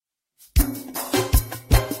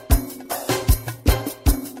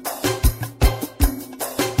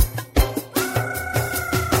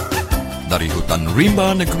Dari hutan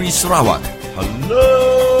rimba negeri Sarawak. Hello,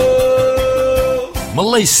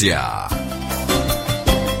 Malaysia.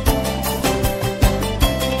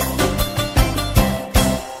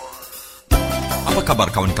 Apa kabar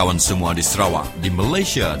kawan-kawan semua di Sarawak, di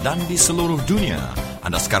Malaysia dan di seluruh dunia?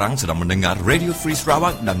 Anda sekarang sedang mendengar Radio Free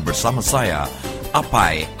Sarawak dan bersama saya,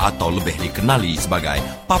 Apai atau lebih dikenali sebagai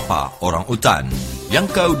Papa Orang Utan, yang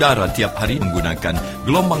ke udara tiap hari menggunakan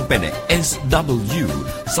gelombang pendek SW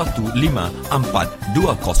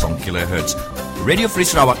 15420 kHz. Radio Free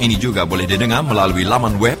Sarawak ini juga boleh didengar melalui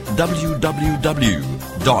laman web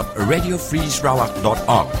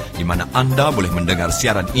www.radiofreesarawak.org, di mana anda boleh mendengar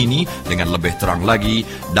siaran ini dengan lebih terang lagi,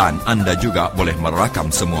 dan anda juga boleh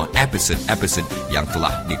merakam semua episod-episod yang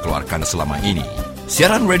telah dikeluarkan selama ini.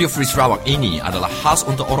 Siaran Radio Free Sarawak ini adalah khas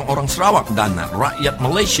untuk orang-orang Sarawak dan rakyat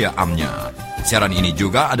Malaysia amnya. Siaran ini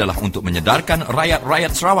juga adalah untuk menyedarkan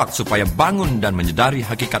rakyat-rakyat Sarawak supaya bangun dan menyedari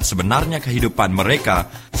hakikat sebenarnya kehidupan mereka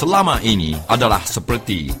selama ini adalah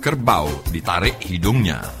seperti kerbau ditarik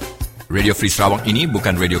hidungnya. Radio Free Sarawak ini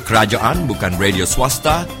bukan radio kerajaan, bukan radio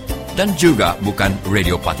swasta, dan juga bukan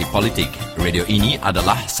radio parti politik. Radio ini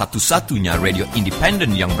adalah satu-satunya radio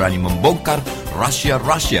independen yang berani membongkar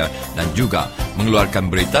rahsia-rahsia dan juga mengeluarkan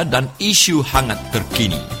berita dan isu hangat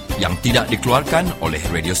terkini yang tidak dikeluarkan oleh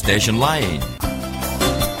radio stesen lain.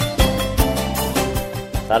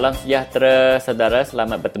 Salam sejahtera saudara,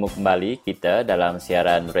 selamat bertemu kembali kita dalam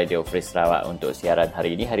siaran Radio Free Sarawak untuk siaran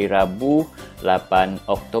hari ini, hari Rabu 8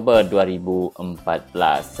 Oktober 2014.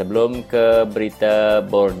 Sebelum ke berita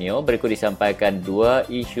Borneo, berikut disampaikan dua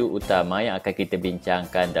isu utama yang akan kita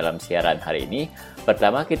bincangkan dalam siaran hari ini.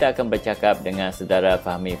 Pertama, kita akan bercakap dengan saudara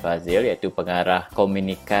Fahmi Fazil, iaitu pengarah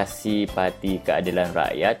komunikasi Parti Keadilan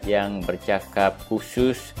Rakyat, yang bercakap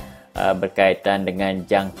khusus berkaitan dengan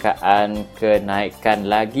jangkaan kenaikan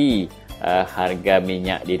lagi harga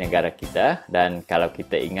minyak di negara kita. Dan kalau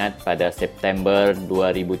kita ingat, pada September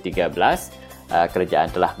 2013 kerajaan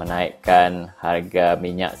telah menaikkan harga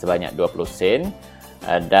minyak sebanyak 20 sen,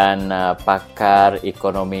 dan pakar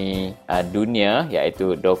ekonomi dunia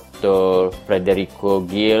iaitu Dr. Federico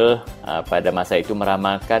Gil pada masa itu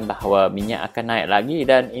meramalkan bahawa minyak akan naik lagi,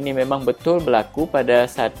 dan ini memang betul berlaku. Pada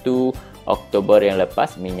 1 Oktober yang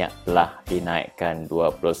lepas, minyak telah dinaikkan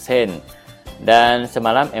 20 sen. Dan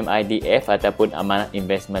semalam MIDF ataupun Amanah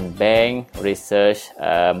Investment Bank Research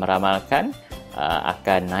meramalkan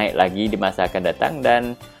akan naik lagi di masa akan datang.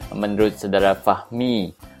 Dan menurut saudara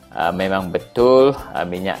Fahmi, memang betul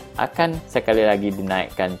minyak akan sekali lagi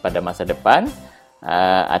dinaikkan pada masa depan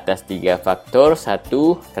atas 3 faktor. 1,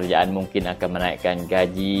 kerajaan mungkin akan menaikkan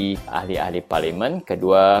gaji ahli-ahli parlimen.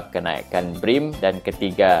 2, kenaikan BRIM. Dan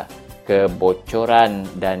 3, kebocoran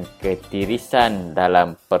dan ketirisan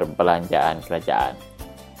dalam perbelanjaan kerajaan.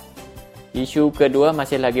 Isu kedua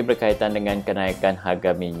masih lagi berkaitan dengan kenaikan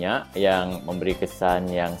harga minyak yang memberi kesan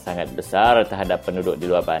yang sangat besar terhadap penduduk di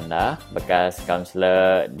luar bandar. Bekas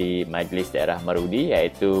kaunselor di Majlis Daerah Marudi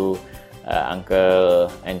iaitu Uncle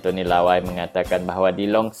Anthony Lawai mengatakan bahawa di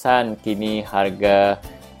Long San kini harga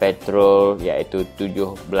petrol iaitu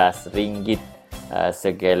RM17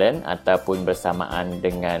 segalen, ataupun bersamaan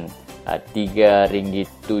dengan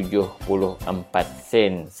RM3.74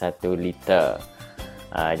 1 liter.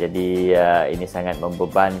 Jadi ini sangat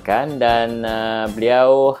membebankan, dan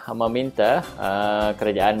beliau meminta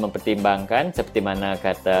kerajaan mempertimbangkan, seperti mana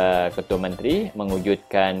kata Ketua Menteri,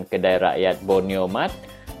 mewujudkan kedai rakyat Borneo Mart.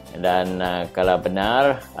 Dan kalau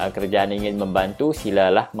benar kerajaan ingin membantu,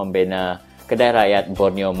 silalah membina kedai rakyat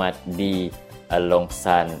Borneo Mart di Long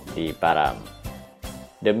San di Param.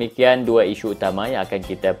 Demikian dua isu utama yang akan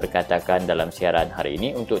kita perkatakan dalam siaran hari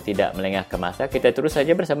ini. Untuk tidak melengahkan masa, kita terus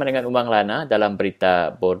saja bersama dengan Umang Lana dalam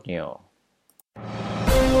berita Borneo.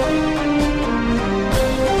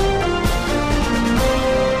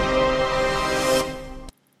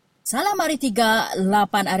 Salam hari 3,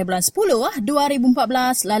 8 hari bulan 10,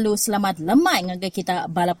 2014. Lalu selamat lemai dengan kita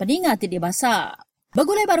bala peningat di bahasa.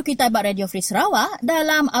 Begulai baru kita buat Radio Free Sarawak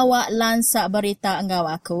dalam awak lansak berita enggau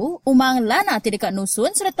aku, Umang Lana dekat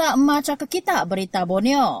Nusun serta maca ke kita berita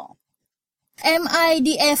Borneo.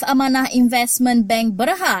 MIDF Amanah Investment Bank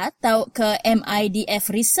Berhad atau ke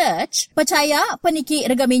MIDF Research percaya peniki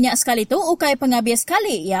rega minyak sekali tu ukai penghabis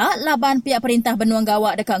sekali ya laban pihak perintah benua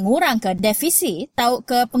gawak dekat ngurang ke defisit atau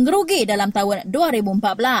ke penggerugi dalam tahun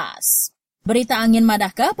 2014. Berita angin madah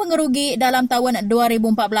ke pengerugi dalam tahun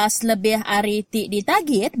 2014 lebih hari ti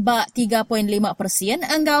ditagih bak 3.5%,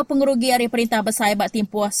 enggau pengerugi hari perintah besar bak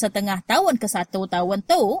timpuh setengah tahun ke 1 tahun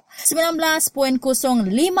tu 19.05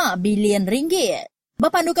 bilion ringgit.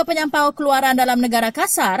 Berpandu ke penyampau keluaran dalam negara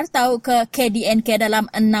kasar, tahu ke KDNK dalam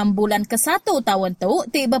 6 bulan ke 1 tahun tu,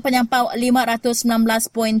 tiba penyampau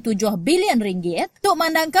 519.7 bilion ringgit, tu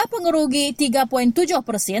mandang ke pengerugi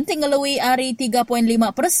 3.7% tinggalui hari 3.5%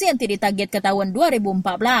 ditarget ke tahun 2014.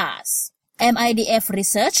 MIDF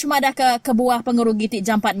Research madah ke kebuah pengerugi ti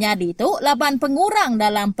jampat nyadi tu, laban pengurang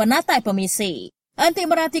dalam penatai pemisi. Anti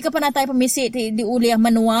merhati ke penatai pemisi diuliah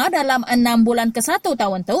menua dalam 6 bulan ke 1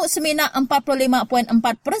 tahun tu, semina 45.4%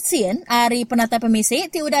 hari penatai pemisi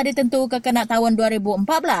sudah ditentu ke kena tahun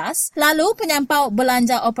 2014, lalu penyampau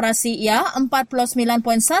belanja operasi ia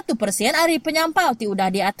 49.1% hari penyampau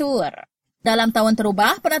sudah diatur. Dalam tahun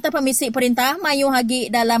terubah, penatai pemisi perintah mayu hagi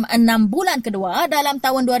dalam 6 bulan kedua dalam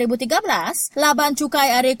tahun 2013, laban cukai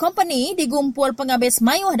hari company digumpul penghabis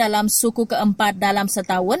mayuh dalam suku keempat dalam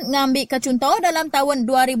setahun, ngambil ke contoh dalam tahun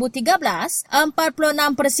 2013,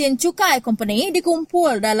 46% cukai company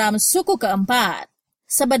dikumpul dalam suku keempat.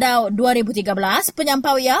 Sebedau 2013,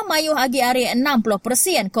 penyampau ia mayu hagi hari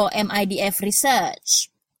 60% ko MIDF Research.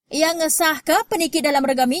 Ia ngesah ke penikit dalam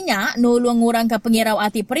rega minyak nulung ngurang ke pengirau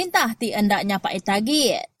hati perintah ti endaknya pakai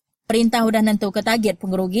target. Perintah sudah nentu ke target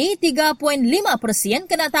pengerugi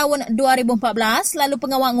 3.5% kena tahun 2014, lalu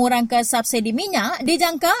pengawal ngurang ke subsidi minyak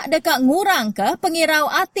dijangka dekat ngurang ke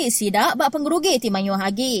pengirau hati sidak bak pengerugi ti mayu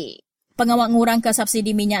hagi. Pengawal ngurang ke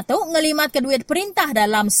subsidi minyak tu ngelimat ke duit perintah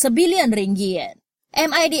dalam 1 bilion ringgit.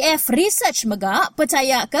 MIDF Research megak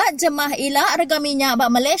percaya ke jemah ilak rega minyak bak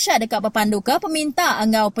Malaysia dekat berpandu ke peminta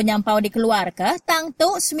engau penyampau dikeluar ke tang tu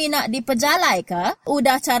semina dipejalai ke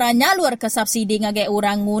udah cara nyalur ke subsidi ngagai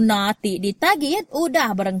orang guna ti ditagih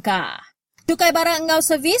udah berengkah. Cukai barang engau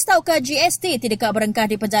servis tau ke GST ti dekat berengkah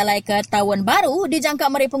dipejalai ke tahun baru dijangka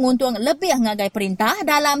meri penguntung lebih ngagai perintah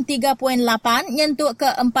dalam 3.8 nyentuk ke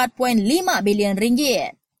 4.5 bilion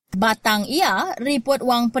ringgit. Batang ia, report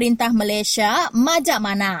wang perintah Malaysia majak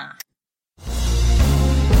mana.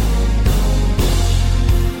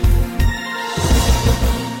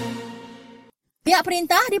 Pihak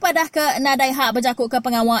perintah dipadah ke nadai hak berjakut ke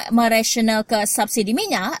pengawal merasional ke subsidi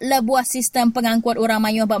minyak, lebuah sistem pengangkut orang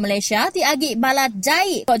mayuh bak Malaysia tiagi balat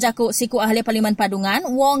jai kok jakut siku ahli Parlimen Padungan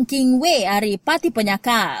Wong King Wei hari parti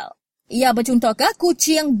penyakal. Ia bercontoh ke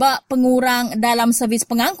kucing bak pengurang dalam servis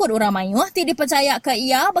pengangkut orang mayuh ti dipercaya ke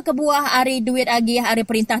ia berkebuah hari duit agih hari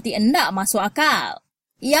perintah ti endak masuk akal.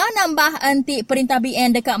 Ia nambah anti perintah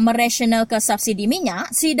BN dekat merasional ke subsidi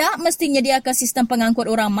minyak, sidak mesti nyedia ke sistem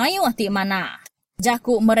pengangkut orang mayuh ti mana.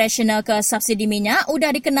 Jakuk merasional ke subsidi minyak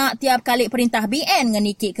udah dikena tiap kali perintah BN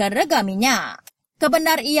ngeniki ke rega minyak.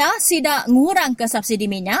 Kebenar ia sidak ngurang ke subsidi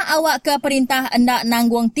minyak, awak ke perintah endak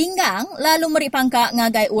nanggung tinggang, lalu meri pangkak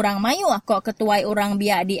ngagai orang mayuh kok ketuai orang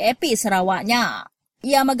biak di EP Sarawaknya.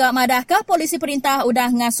 Ia megak madah ke polisi perintah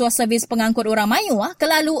udah ngasuh servis pengangkut orang mayuh,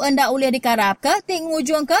 kelalu endak ulih dikarap ke ting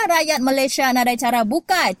ujung ke rakyat Malaysia nadai cara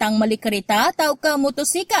bukai tang meli kereta atau ke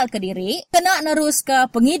motosikal ke diri, kena nerus ke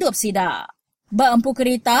penghidup sidak. Beempu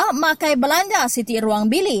kereta, makai belanja siti ruang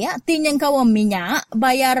bilik, tinyeng kawam minyak,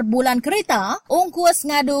 bayar bulan kereta, ongkos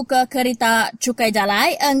ngadu ke kereta cukai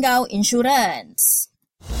jalai, enggau insurans.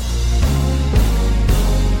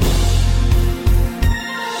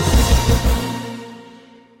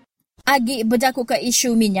 Agi berjakut ke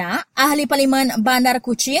isu minyak, ahli Parlimen Bandar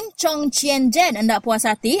Kuching, Chong Chien Jen hendak puas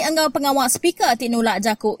hati engau pengawal speaker tinulak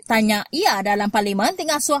jakut tanya ia dalam Parlimen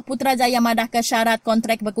tengah suah Putrajaya madah ke syarat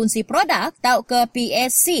kontrak berkongsi produk tau ke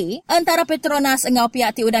PSC, antara Petronas engau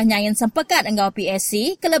pihak ti udah nyayin sempekat engau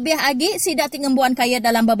PSC, kelebih agi sidak ti ngembuan kaya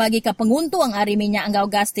dalam berbagi ke penguntung hari minyak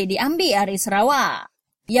engau gas ti diambil hari Sarawak.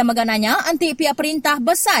 Ia magananya, anti pihak perintah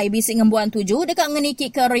besar bisik ngembuan 7 dekat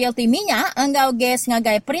ngeniki ke royalti minyak enggau gas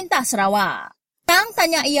ngagai perintah Sarawak. Tang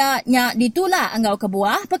tanya ia nya ditulak enggau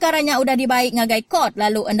kebuah, perkaranya udah dibaik ngagai kot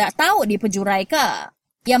lalu endak tahu dipejurai ke.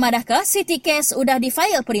 Ia madah ke City Case udah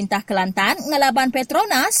difail perintah Kelantan ngelaban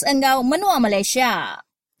Petronas enggau menua Malaysia.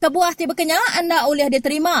 Kebuah ti bekenya anda ulih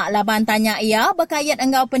diterima laban tanya ia berkait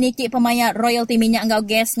enggau penikik pemayat royalti minyak enggau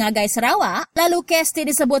gas ngagai Sarawak, lalu kes ti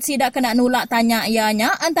disebut sidak kena nulak tanya ianya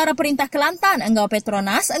antara perintah Kelantan enggau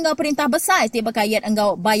Petronas enggau perintah besar ti berkait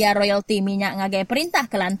enggau bayar royalti minyak ngagai perintah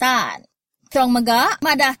Kelantan. Trong megak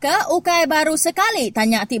madah ke ukai baru sekali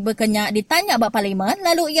tanya ti bekenya ditanya bak Parlimen,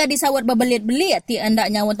 lalu ia disawat berbelit-belit ti endak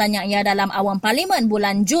nyawun tanya ia dalam awam Parlimen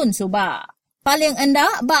bulan Jun subah. Paling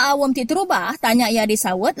endak ba awam ti terubah tanya ia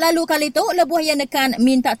disawat, lalu kali tu lebuh yang nekan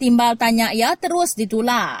minta timbal tanya ia terus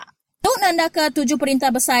ditulak. Tok nanda ke 7 perintah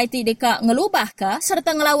besar ti dekat ngelubah ke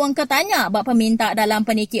serta ngelawang ke tanya bak peminta dalam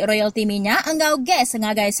penikik royalti minyak enggau gas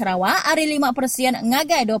ngagai Sarawak hari 5%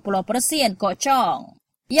 ngagai 20% kocong.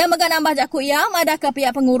 Ia megan nambah jakuk ia madah ke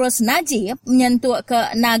pihak pengurus Najib menyentuh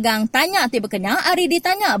ke nagang tanya ti berkenya hari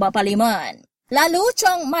ditanya bak parlimen. Lalu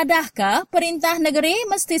cong madah ke perintah negeri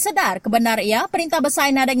mesti sedar kebenar ia perintah besar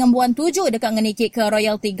nada ngembuan 7 dekat ngenikik ke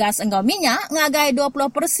royalti gas enggau minyak ngagai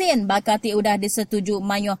 20% bakati udah disetuju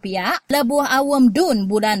mayuh pihak lebuh awam dun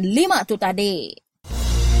bulan 5 tu tadi.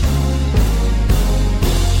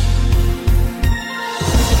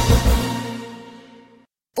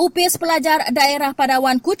 UPIS pelajar daerah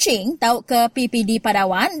Padawan Kuching tau ke PPD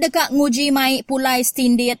Padawan dekat nguji mai pulai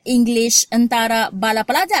standard English antara bala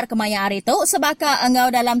pelajar kemaya hari tu sebaka enggau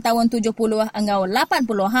dalam tahun 70 enggau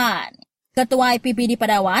 80-an. Ketua PPD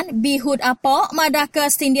Padawan, Bihud Apok madah ke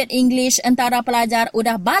standard English antara pelajar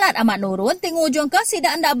udah balat amat nurun tingujung ke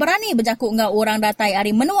sidak ndak berani berjakuk enggau orang datai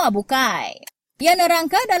hari menua bukai. Ia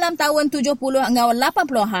nerangka dalam tahun 70 enggau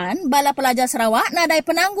 80-an bala pelajar Sarawak nadai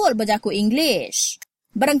penanggul berjakuk English.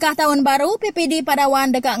 Berengkah tahun baru, PPD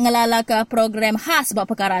Padawan dekat ngelala ke program khas buat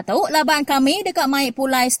perkara tu, laban kami dekat mai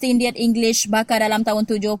pulai standard English bakal dalam tahun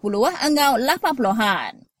 70 enggau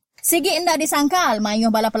 80-an. Sigi endak disangkal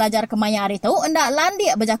mayuh bala pelajar kemaya hari tu endak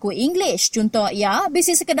landik berjaku English. Contoh ia,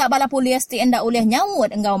 bisi sekedar bala polis ti endak uleh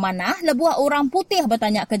nyawut enggau manah, lebuah orang putih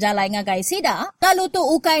bertanya ke jalai ngagai sida, lalu tu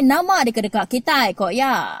ukai nama di kedekat kita kok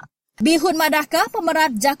ya. Bihun madahkah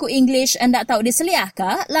pemerat jaku English endak tahu diseliah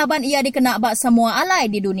ke laban ia dikena bak semua alai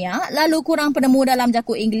di dunia lalu kurang penemu dalam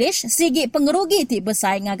jaku English sigi pengerugi ti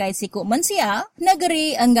besai ngagai sikuk mensia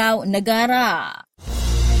negeri enggau negara.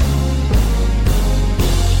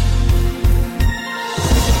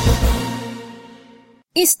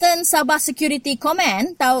 Eastern Sabah Security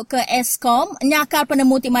Command tau ke Eskom nyakar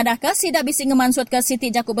penemu ti madah ke sidak bisi ngemansut ke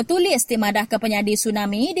Siti Jakub bertulis ti madah ke penyadi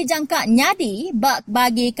tsunami dijangka nyadi bak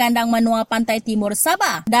bagi kandang menua pantai timur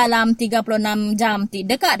Sabah dalam 36 jam ti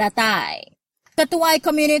dekat datai. Ketua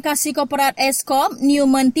Komunikasi Korporat Eskom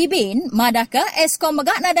Newman Tibin madah ke Eskom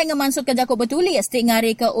megak nada ngemansut ke Jakub bertulis ti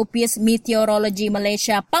ngari ke UPIS Meteorologi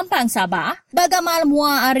Malaysia Pampang Sabah bagamal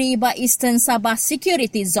mua ari ba Eastern Sabah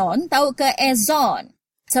Security Zone tau ke S-Zone.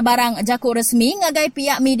 Sebarang jakuk resmi ngagai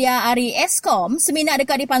pihak media ari Eskom seminak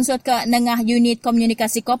dekat dipansut ke nengah unit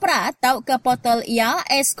komunikasi korporat tau ke portal ia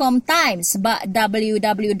Eskom Times bak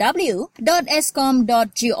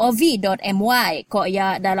www.eskom.gov.my kok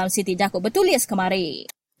ia dalam siti jakuk bertulis kemari.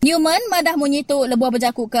 Newman madah menyitu lebuah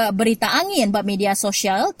berjakuk ke berita angin bak media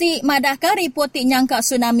sosial ti madah ke report ti nyangka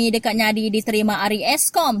tsunami dekat nyadi diterima ari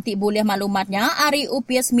Eskom ti boleh maklumatnya ari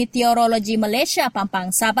UPIS Meteorologi Malaysia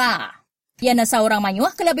Pampang Sabah. Ia nasa orang mayuh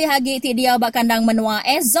kelebih hagi ti dia bak kandang menua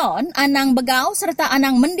S-Zone, anang begau serta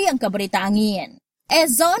anang mendiang ke berita angin.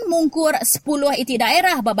 S-Zone mungkur 10 iti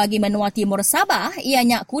daerah bagi menua timur Sabah,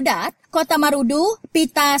 ianya Kudat, Kota Marudu,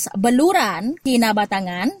 Pitas, Beluran,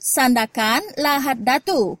 Kinabatangan, Sandakan, Lahad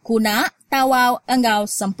Datu, Kuna, Tawau, Enggau,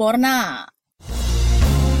 Sempurna.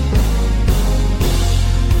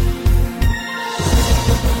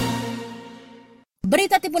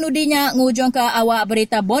 Berita ti penudinya ngujung ke awak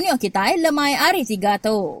berita Borneo kita lemai hari 3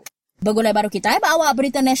 tu. Begulai baru kita awak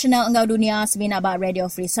berita nasional enggau dunia semina bak Radio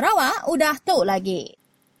Free Sarawak udah tu lagi.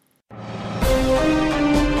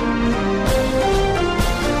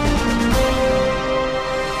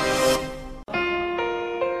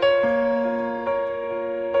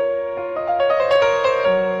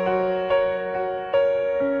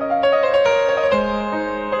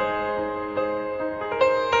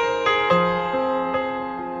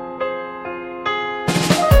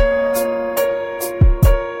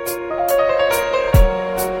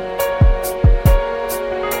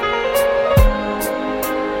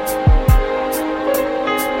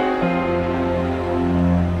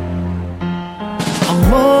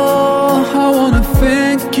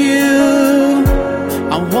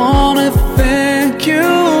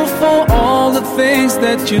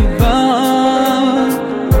 That you've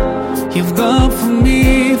done for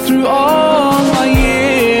me through all my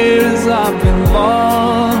years I've been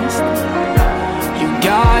lost. You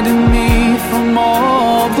guided me from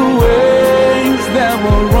all the ways that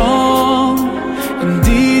were wrong.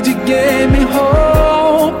 Indeed, you gave me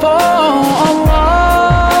hope. Oh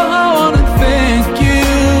Allah, I wanna thank you.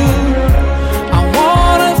 I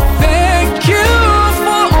wanna thank you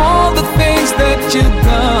for all the things that you've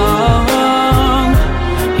done.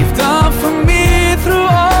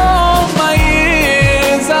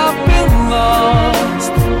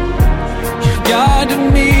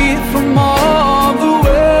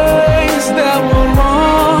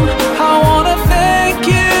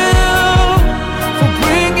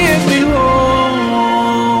 Give me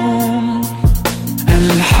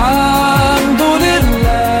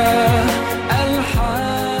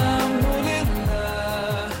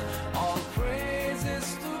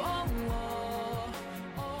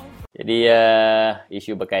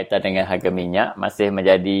isu berkaitan dengan harga minyak masih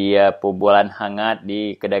menjadi perbualan hangat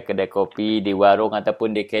di kedai-kedai kopi, di warung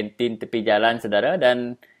ataupun di kantin tepi jalan, saudara.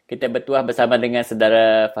 Dan kita bertuah bersama dengan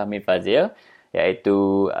saudara Fahmi Fazil,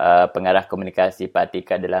 iaitu pengarah komunikasi Parti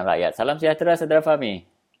Keadilan Rakyat. Salam sejahtera, saudara Fahmi.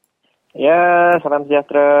 Ya, salam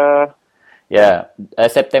sejahtera. Ya,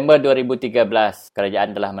 September 2013,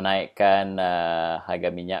 kerajaan telah menaikkan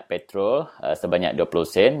harga minyak petrol sebanyak 20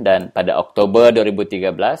 sen, dan pada Oktober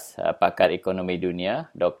 2013, pakar ekonomi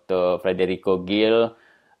dunia, Dr. Federico Gil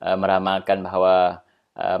meramalkan bahawa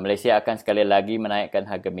Malaysia akan sekali lagi menaikkan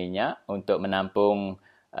harga minyak untuk menampung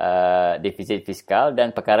defisit fiskal,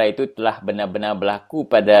 dan perkara itu telah benar-benar berlaku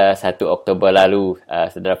pada 1 Oktober lalu,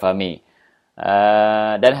 saudara Fahmi.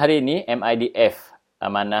 Dan hari ini, MIDF,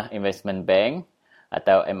 Amanah Investment Bank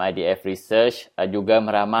atau MIDF Research juga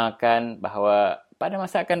meramalkan bahawa pada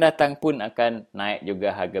masa akan datang pun akan naik juga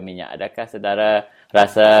harga minyak. Adakah saudara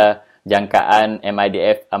rasa jangkaan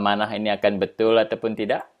MIDF Amanah ini akan betul ataupun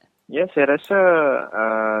tidak? Ya, saya rasa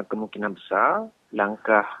kemungkinan besar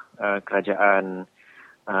langkah kerajaan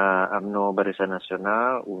UMNO Barisan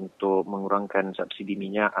Nasional untuk mengurangkan subsidi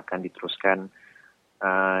minyak akan diteruskan.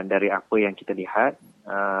 Dari apa yang kita lihat,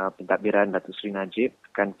 pentadbiran Datuk Seri Najib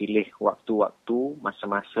akan pilih waktu-waktu,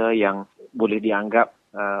 masa-masa yang boleh dianggap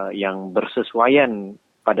yang bersesuaian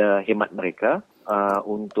pada hemat mereka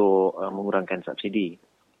untuk mengurangkan subsidi.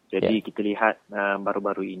 Jadi kita lihat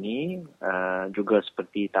baru-baru ini juga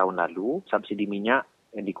seperti tahun lalu, subsidi minyak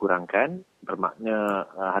yang dikurangkan, bermakna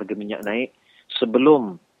harga minyak naik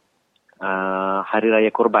sebelum Hari Raya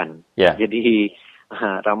Korban. Jadi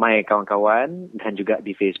ramai kawan-kawan dan juga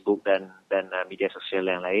di Facebook dan media sosial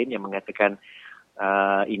yang lain yang mengatakan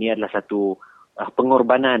ini adalah satu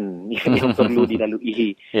pengorbanan yang perlu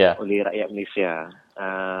dilalui oleh rakyat Malaysia.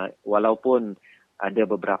 Walaupun ada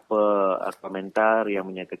beberapa komentar yang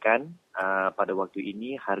menyatakan pada waktu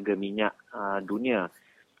ini harga minyak dunia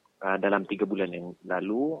dalam 3 bulan yang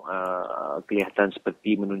lalu kelihatan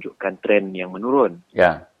seperti menunjukkan tren yang menurun.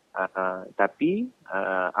 Tapi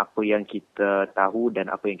apa yang kita tahu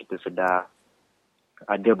dan apa yang kita sedar,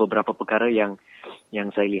 ada beberapa perkara yang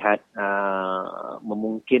saya lihat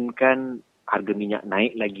memungkinkan harga minyak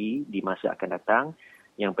naik lagi di masa akan datang.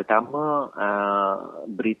 Yang pertama,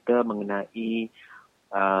 berita mengenai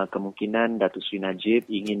kemungkinan Datuk Seri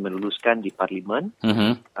Najib ingin meluluskan di Parlimen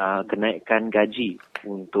kenaikan gaji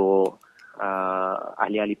untuk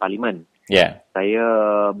ahli-ahli Parlimen. Saya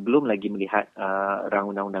belum lagi melihat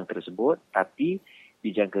rang undang-undang tersebut, tapi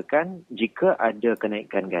dijangkakan jika ada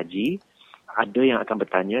kenaikan gaji, ada yang akan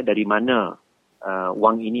bertanya dari mana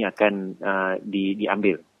wang ini akan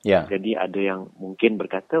diambil. Jadi ada yang mungkin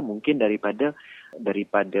berkata mungkin daripada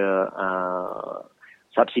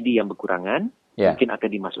subsidi yang berkurangan, mungkin akan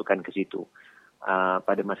dimasukkan ke situ.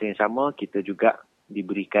 Pada masa yang sama, kita juga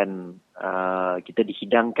diberikan, kita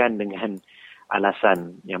dihidangkan dengan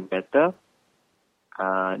alasan yang better,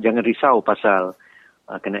 jangan risau pasal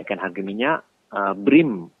kenaikan harga minyak,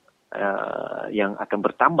 BRIM yang akan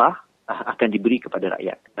bertambah akan diberi kepada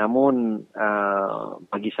rakyat. Namun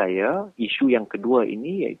bagi saya, isu yang kedua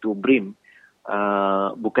ini iaitu BRIM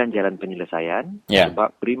bukan jalan penyelesaian,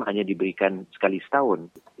 sebab BRIM hanya diberikan sekali setahun.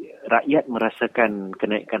 Rakyat merasakan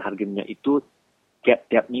kenaikan harga minyak itu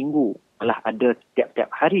tiap-tiap minggu, malah ada tiap-tiap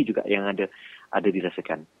hari juga yang ada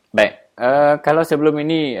dirasakan. Baik, kalau sebelum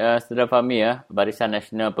ini, Saudara Fahmi, Barisan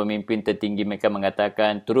Nasional Pemimpin Tertinggi mereka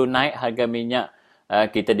mengatakan turun naik harga minyak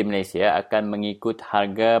kita di Malaysia akan mengikut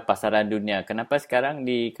harga pasaran dunia. Kenapa sekarang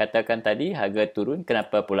dikatakan tadi harga turun,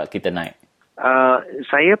 kenapa pula kita naik?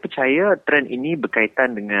 Saya percaya trend ini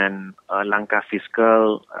berkaitan dengan langkah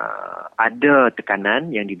fiskal. Ada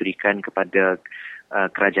tekanan yang diberikan kepada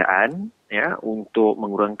kerajaan untuk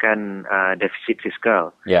mengurangkan defisit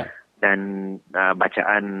fiskal. Dan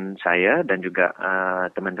bacaan saya dan juga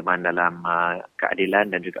teman-teman dalam keadilan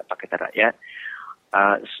dan juga Pakatan Rakyat,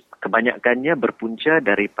 kebanyakannya berpunca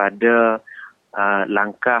daripada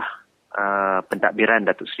langkah pentadbiran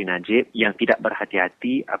Datuk Seri Najib yang tidak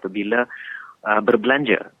berhati-hati apabila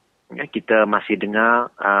berbelanja. Kita masih dengar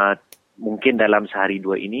mungkin dalam sehari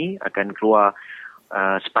dua ini akan keluar,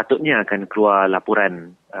 sepatutnya akan keluar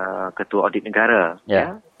laporan Ketua Audit Negara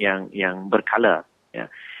yang berkala.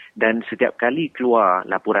 Dan setiap kali keluar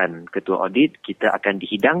laporan Ketua Audit, kita akan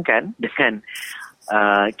dihidangkan dengan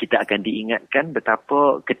kita akan diingatkan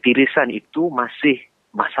betapa ketirisan itu masih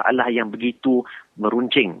masalah yang begitu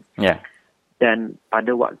meruncing. Dan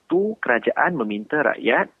pada waktu kerajaan meminta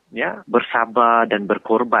rakyat bersabar dan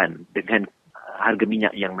berkorban dengan harga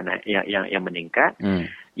minyak yang meningkat,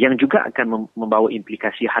 yang juga akan membawa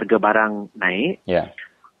implikasi harga barang naik.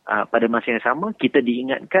 Pada masa yang sama, kita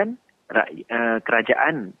diingatkan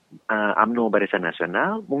kerajaan UMNO Barisan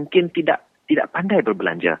Nasional mungkin tidak pandai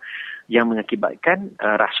berbelanja, yang mengakibatkan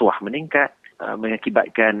rasuah meningkat,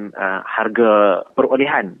 mengakibatkan harga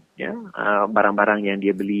perolehan, ya, barang-barang yang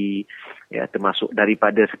dia beli, ya, termasuk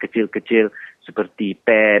daripada sekecil-kecil seperti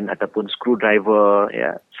pen ataupun screwdriver,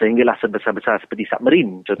 ya, sehinggalah sebesar-besar seperti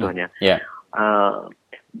submarine contohnya.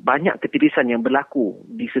 Banyak ketirisan yang berlaku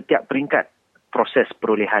di setiap peringkat proses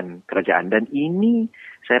perolehan kerajaan, dan ini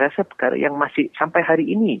saya rasa perkara yang masih sampai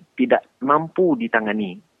hari ini tidak mampu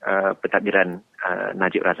ditangani pentadbiran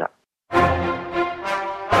Najib Razak.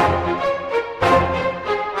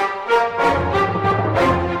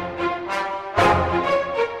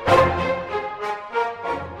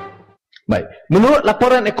 Baik, menurut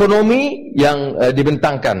laporan ekonomi yang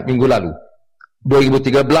dibentangkan minggu lalu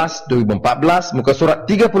 2013-2014 muka surat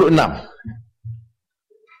 36,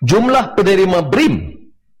 jumlah penerima BRIM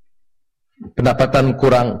pendapatan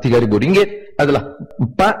kurang RM3,000 adalah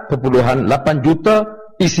 4.8 juta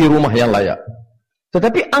isi rumah yang layak.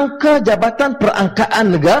 Tetapi angka Jabatan Perangkaan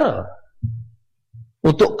Negara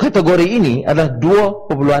untuk kategori ini adalah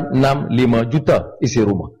 2.65 juta isi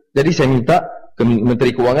rumah. Jadi saya minta ke Menteri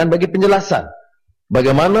Kewangan bagi penjelasan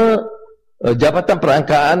bagaimana Jabatan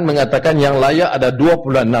Perangkaan mengatakan yang layak ada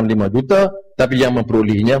 2.65 juta tapi yang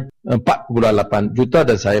memperolehinya 4.8 juta,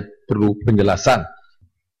 dan saya perlu penjelasan.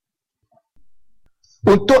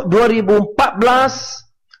 Untuk 2014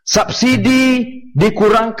 subsidi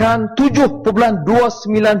dikurangkan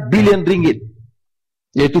 7.29 bilion ringgit,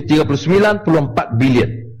 iaitu 39.4 bilion,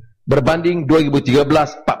 berbanding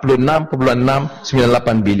 2013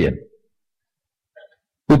 46.698 bilion.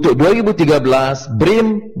 Untuk 2013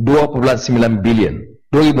 BRIM 2.9 bilion.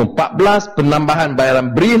 2014 penambahan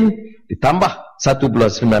bayaran BRIM ditambah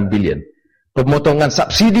 1.9 bilion. Pemotongan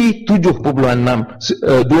subsidi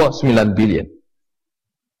 7.29 bilion.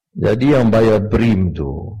 Jadi yang bayar BRIM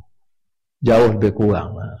tu jauh lebih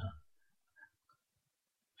kurang.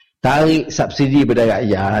 Tarik subsidi pada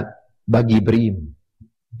rakyat bagi BRIM.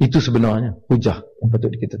 Itu sebenarnya hujah yang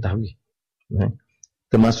patut kita ketahui.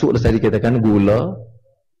 Termasuk tadi katakan gula,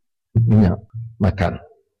 minyak makan.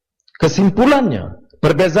 Kesimpulannya,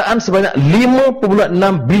 perbezaan sebanyak 5.6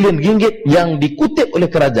 bilion ringgit yang dikutip oleh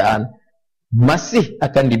kerajaan masih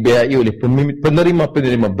akan dibiayai oleh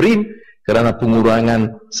penerima-penerima BRIM kerana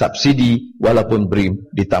pengurangan subsidi walaupun BRIM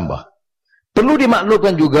ditambah. Perlu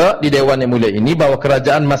dimaklumkan juga di Dewan Yang Mulia ini bahawa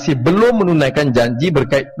kerajaan masih belum menunaikan janji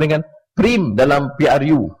berkait dengan BRIM dalam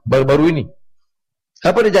PRU baru-baru ini.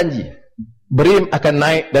 Apa dia janji? BRIM akan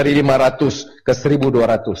naik dari 500 ke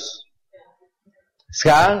 1,200.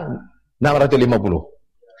 Sekarang 650.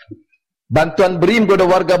 Bantuan BRIM kepada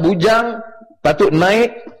warga bujang patut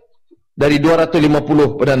naik dari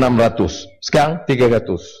 250 pada 600. Sekarang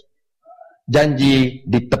 300. Janji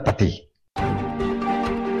ditepati.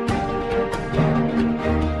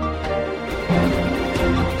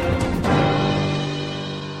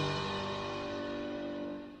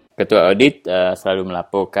 Ketua Audit selalu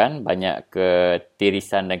melaporkan banyak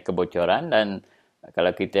ketirisan dan kebocoran, dan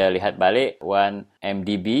kalau kita lihat balik, Wan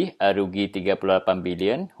MDB rugi 38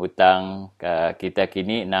 bilion, hutang kita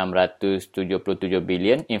kini 677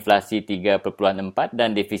 bilion, inflasi 3.4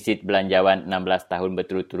 dan defisit belanjawan 16 tahun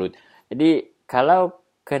berturut-turut. Jadi kalau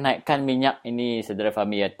kenaikan minyak ini, Saudara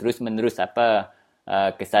Fahmi, terus menerus, apa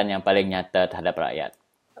kesan yang paling nyata terhadap rakyat?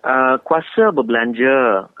 Kuasa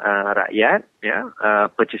berbelanja rakyat, ya,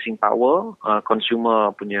 purchasing power, consumer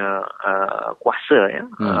punya kuasa, ya,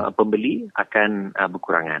 pembeli akan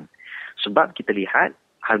berkurangan. Sebab kita lihat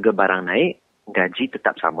harga barang naik, gaji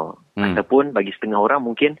tetap sama. Ataupun bagi setengah orang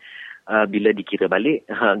mungkin bila dikira balik,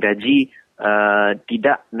 gaji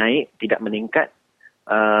tidak naik, tidak meningkat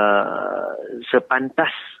sepantas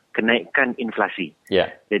kenaikan inflasi.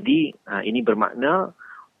 Jadi ini bermakna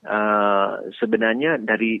sebenarnya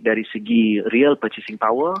dari segi real purchasing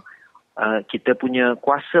power, kita punya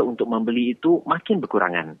kuasa untuk membeli itu makin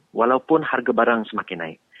berkurangan walaupun harga barang semakin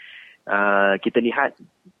naik. Kita lihat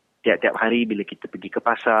tiap-tiap hari bila kita pergi ke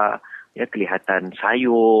pasar, ya, kelihatan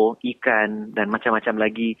sayur, ikan dan macam-macam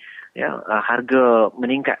lagi, ya, harga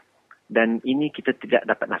meningkat, dan ini kita tidak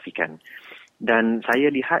dapat nafikan. Dan saya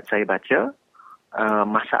baca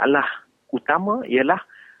masalah utama ialah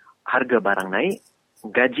harga barang naik,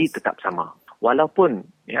 gaji tetap sama. Walaupun,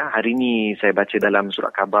 ya, hari ini saya baca dalam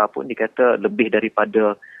surat khabar pun dikata lebih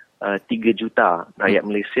daripada 3 juta rakyat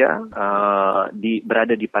Malaysia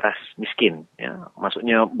berada di paras miskin. Ya.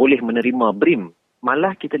 Maksudnya boleh menerima BRIM.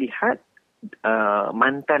 Malah kita lihat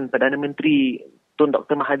mantan Perdana Menteri Tun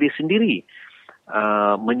Dr. Mahathir sendiri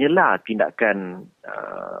menyela tindakan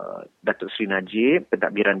Datuk Seri Najib,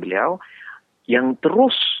 pentadbiran beliau, yang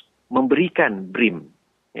terus memberikan BRIM,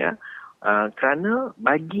 ya. Kerana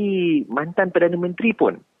bagi mantan Perdana Menteri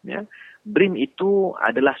pun, ya, BRIM itu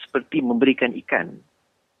adalah seperti memberikan ikan.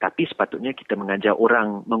 Tapi sepatutnya kita mengajar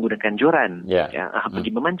orang menggunakan joran, ya, pergi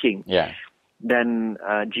memancing. Dan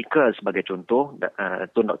jika sebagai contoh,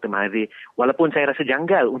 Tun Dr. Mahathir, walaupun saya rasa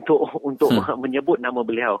janggal untuk menyebut nama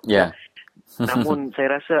beliau, namun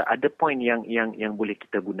saya rasa ada poin yang boleh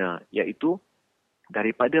kita guna, iaitu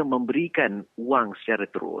daripada memberikan wang secara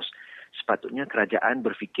terus, sepatutnya kerajaan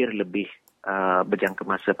berfikir lebih berjangka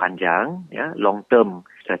masa panjang, ya, long term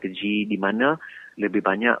strategi di mana lebih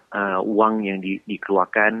banyak wang yang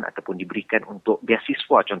dikeluarkan ataupun diberikan untuk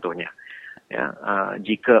beasiswa contohnya. Ya,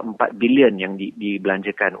 jika 4 bilion yang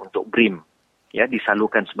dibelanjakan untuk BRIM, ya,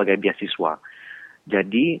 disalurkan sebagai beasiswa.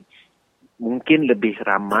 Jadi mungkin lebih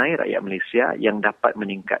ramai rakyat Malaysia yang dapat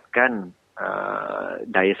meningkatkan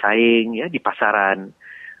daya saing, ya, di pasaran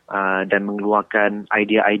dan mengeluarkan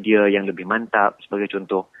idea-idea yang lebih mantap sebagai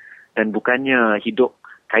contoh, dan bukannya hidup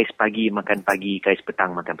kais pagi makan pagi, kais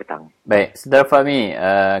petang makan petang. Baik, Saudara Fahmi,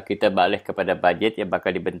 kita balik kepada bajet yang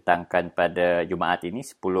bakal dibentangkan pada Jumaat ini,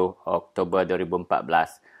 10 Oktober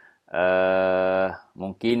 2014.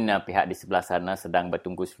 Mungkin pihak di sebelah sana sedang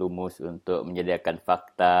bertungkus lumus untuk menyediakan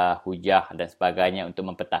fakta, hujah dan sebagainya untuk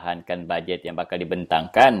mempertahankan bajet yang bakal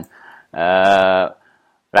dibentangkan.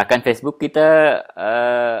 Rakan Facebook kita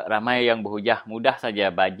ramai yang berhujah mudah saja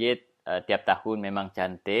bajet tiap tahun memang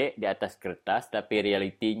cantik di atas kertas, tapi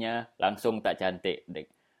realitinya langsung tak cantik.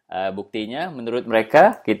 Buktinya menurut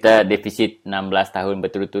mereka kita defisit 16 tahun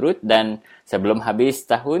berturut-turut dan sebelum habis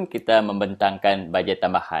tahun kita membentangkan bajet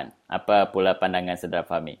tambahan. Apa pula pandangan Saudara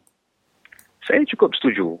Fahmi? Saya cukup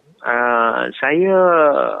setuju. Saya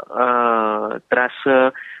terasa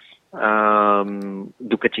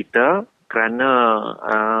duka cita kerana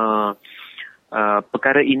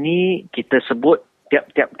perkara ini kita sebut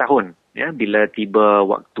tiap-tiap tahun, ya, bila tiba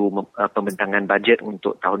waktu pembentangan bajet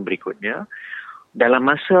untuk tahun berikutnya,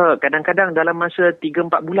 kadang-kadang dalam masa 3-4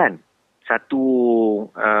 bulan satu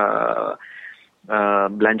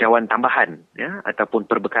belanjawan tambahan, ya, ataupun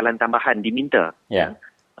perbekalan tambahan diminta,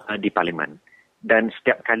 di Parlimen. Dan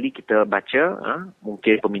setiap kali kita baca,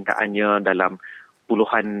 mungkin permintaannya dalam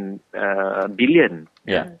puluhan bilion,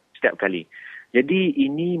 setiap kali. Jadi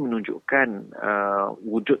ini menunjukkan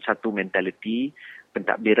wujud satu mentaliti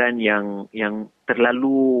pentadbiran yang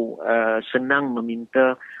terlalu senang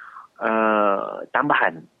meminta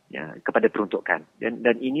tambahan, ya, kepada peruntukan.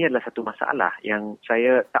 Dan ini adalah satu masalah yang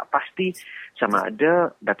saya tak pasti sama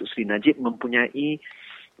ada Datuk Seri Najib mempunyai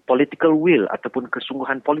political will ataupun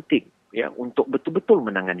kesungguhan politik, ya, untuk betul-betul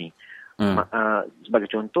menangani.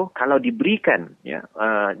 Sebagai contoh, kalau diberikan, ya,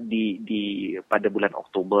 di pada bulan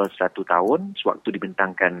Oktober satu tahun sewaktu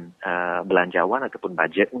dibentangkan belanjawan ataupun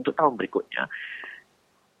bajet untuk tahun berikutnya,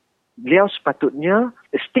 beliau sepatutnya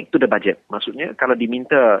stick to the budget. Maksudnya kalau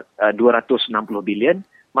diminta 260 bilion,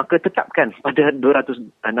 maka tetapkan pada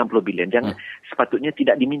 260 bilion. Jangan sepatutnya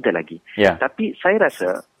tidak diminta lagi. Tapi saya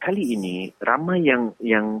rasa kali ini ramai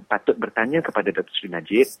yang patut bertanya kepada Datuk Seri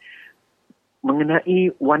Najib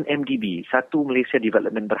mengenai 1MDB, Satu Malaysia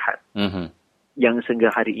Development Berhad, yang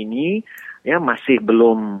sehingga hari ini, ya, masih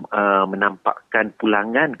belum menampakkan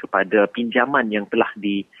pulangan kepada pinjaman yang telah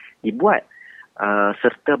dibuat,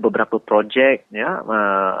 serta beberapa projek, ya,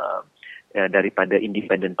 daripada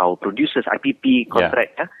Independent Power Producers IPP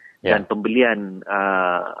kontrak, dan pembelian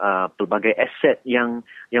pelbagai aset yang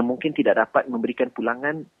mungkin tidak dapat memberikan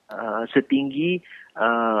pulangan setinggi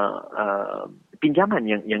pinjaman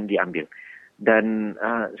yang diambil. Dan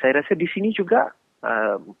saya rasa di sini juga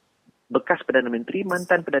bekas Perdana Menteri,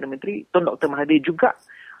 mantan Perdana Menteri Tun Dr. Mahathir juga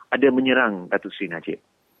ada menyerang Datuk Seri Najib.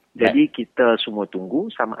 Jadi kita semua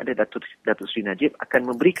tunggu sama ada Datuk Seri Najib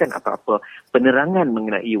akan memberikan apa-apa penerangan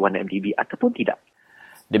mengenai 1MDB ataupun tidak.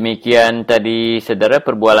 Demikian tadi, saudara,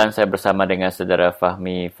 perbualan saya bersama dengan Saudara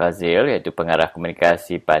Fahmi Fazil, iaitu Pengarah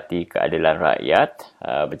Komunikasi Parti Keadilan Rakyat,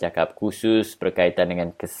 bercakap khusus berkaitan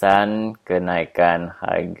dengan kesan kenaikan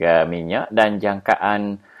harga minyak dan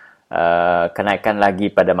jangkaan kenaikan lagi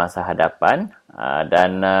pada masa hadapan.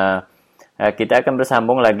 Dan kita akan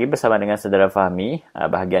bersambung lagi bersama dengan Saudara Fahmi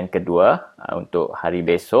bahagian kedua untuk hari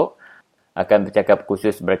besok. Akan bercakap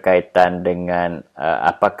khusus berkaitan dengan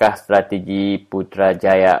apakah strategi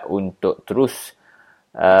Putrajaya untuk terus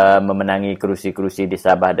memenangi kerusi-kerusi di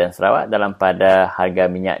Sabah dan Sarawak dalam pada harga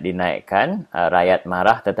minyak dinaikkan. Rakyat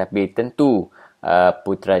marah, tetapi tentu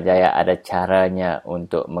Putrajaya ada caranya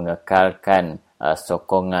untuk mengekalkan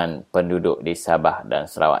sokongan penduduk di Sabah dan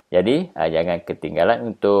Sarawak. Jadi, jangan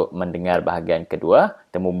ketinggalan untuk mendengar bahagian kedua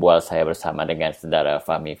temu bual saya bersama dengan Saudara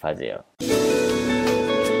Fahmi Fazil.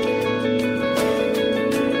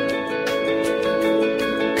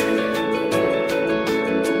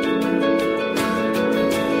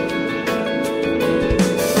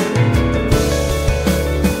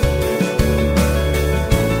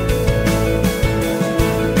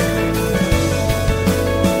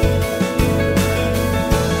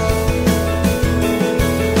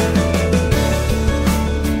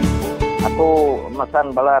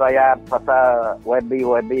 masan bala rakyat pasal YB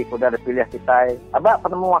kuda dipilih kita. Abak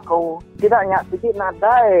penemu aku tidak nyak sikit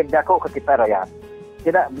nadai jakuk ke kita rakyat.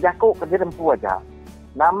 Tidak jakuk ke dirempu aja.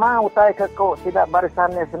 Nama utai ke kau tidak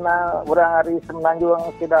barisan nasional orang hari Semenanjung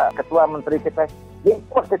tidak ketua menteri kita.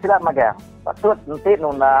 Ikut ke tidak magang. Maksud nanti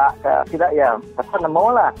nunda tidak ya. Pasal nemu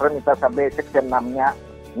lah permintaan sampai section 6-nya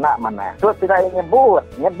nak mana. So tidak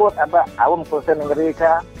nyebut abak awam kursi negeri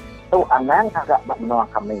ka tu anang agak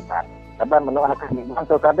menolak kami kan. Sebab menolak kami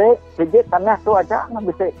tu tadi sijit tanah tu aja nak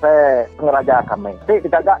bisa pengeraja kami. Jadi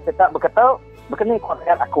kita berkata begini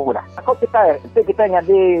kontrak aku dah. Aku kita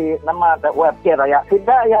nyadi nama web rakyat.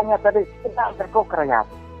 Tidak yang tadi tidak berkau rakyat.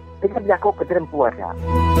 Tidak berkau keterempu aja.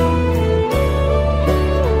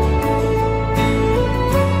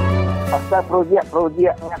 Pasal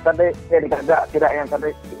projek-projeknya tadi digagak tidak yang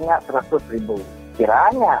tadi ingat 100,000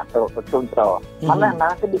 kiranya atau contoh mana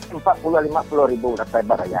nanti di 40-50 ribu dapat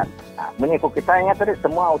rakyat. Menipu kita ingat tadi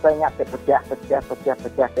semua utainya pecah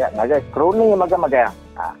naga kroni maga.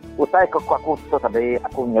 Utai ke aku tu tadi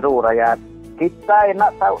aku nyeru rakyat kita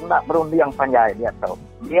nak tahu nak berundi yang panjang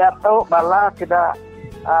dia tahu bala tidak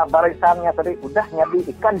barisannya tadi udah nyadi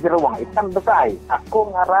ikan jeruang, ikan besar. Aku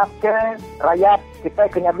ngarap ke rakyat kita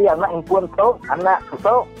kenyadi anak impun tu, anak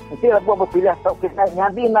tu, nanti lepas berpilih tu kita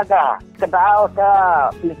nyadi naga. Kedal ke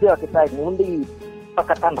pinsel kita ngundi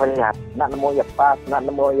Pakatan Rakyat. Nak nemu ya PAS, nak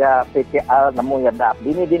nemu ya PKL, nemu ya DAP.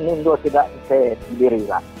 Ini nindo tidak sendiri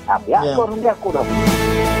lah. Ya, aku dah.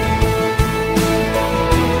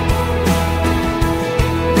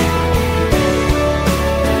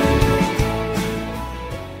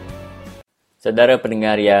 Saudara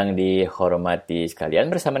pendengar yang dihormati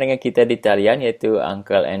sekalian, bersama dengan kita di talian iaitu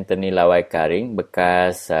Uncle Anthony Lawai Karing,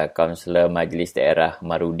 bekas kaunselor Majlis Daerah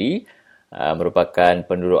Marudi, merupakan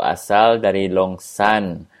penduduk asal dari Long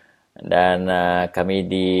San, dan kami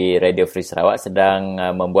di Radio Free Sarawak sedang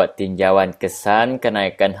membuat tinjauan kesan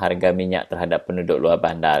kenaikan harga minyak terhadap penduduk luar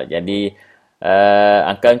bandar. Jadi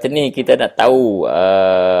Uncle Anthony, kita nak tahu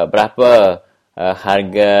berapa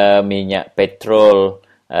harga minyak petrol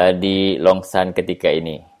di Long San ketika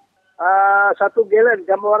ini? 1 galen,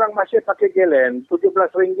 kamu orang masih pakai galen,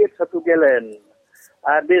 RM17 1 galen.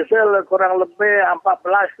 Diesel kurang lebih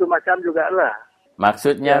 14 tu macam jugalah.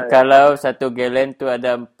 Maksudnya kalau 1 galen tu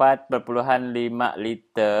ada 4.5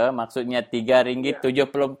 liter, maksudnya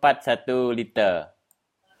RM3.74 1 liter.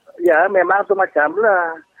 Ya, memang tu macam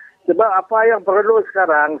lah. Sebab apa yang perlu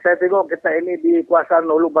sekarang, saya tengok kita ini di kawasan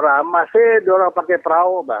Ulu Beram, masih diorang pakai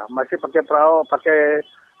perahu, masih pakai perahu, pakai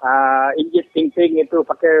injit ting-ting itu,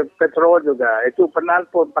 pakai petrol juga. Itu penal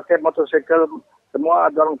pun pakai motosikal, semua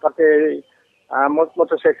diorang pakai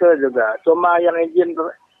motosikal juga. Cuma yang engine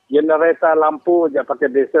generator lampu je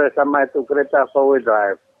pakai diesel sama itu kereta 4-wheel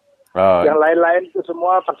drive. Yang lain-lain itu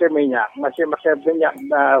semua pakai minyak, masih pakai minyak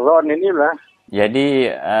RON inilah. Jadi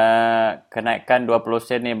kenaikan 20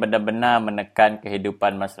 sen ni benar-benar menekan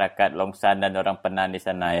kehidupan masyarakat Long San dan orang Penan di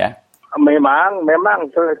sana ya? Memang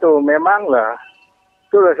itu memanglah.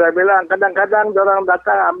 Itulah saya bilang kadang-kadang orang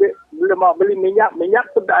datang bila mau beli minyak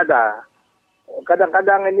pun tak ada.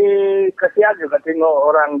 Kadang-kadang ini kesian juga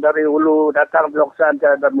tengok orang dari hulu datang di Long San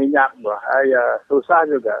tak ada minyak. Ya susah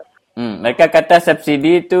juga. Mereka kata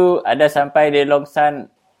subsidi tu ada sampai di Long San.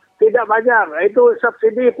 Tidak banyak. Itu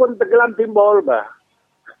subsidi pun tenggelam timbul,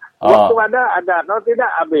 Waktu ada. Kalau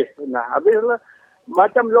tidak, habis. Habislah.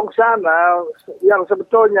 Macam Long San, yang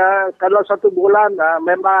sebetulnya, kalau 1 bulan,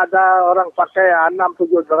 memang ada orang pakai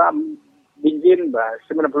 6-7 gram bensin,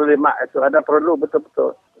 95 itu. Ada perlu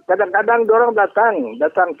betul-betul. Kadang-kadang orang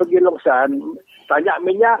datang pergi Long San, tanya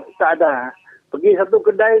minyak, tak ada. Pergi satu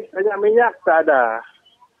kedai, tanya minyak, tak ada.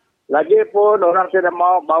 Lagi pun orang tidak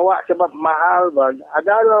mau bawa sebab mahal.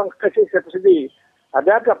 Ada orang kasih subsidi.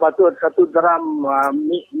 Adakah patut 1 dram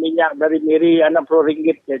minyak dari Miri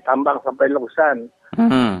RM60 tambang sampai Long San?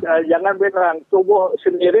 Jangan bilang tubuh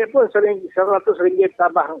sendiri pun RM100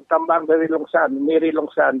 tambang dari Long San, Miri Long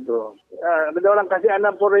San tu. Ada orang kasih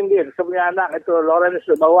RM60. Sebenarnya anak itu Lawrence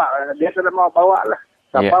bawa. Dia tidak mau bawa lah.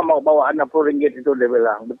 Siapa mau bawa RM60 itu dia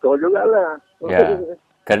bilang. Betul juga lah. Ya.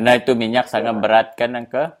 Kerana itu minyak sangat berat kan,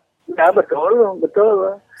 Angka? Ya betul.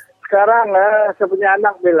 Sekarang sebenarnya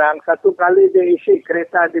anak bilang 1 kali dia isi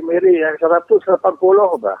kereta di Miri 180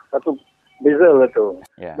 satu diesel itu.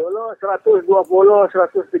 Yeah. Dulu 120,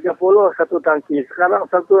 130 satu tangki. Sekarang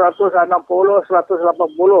 160,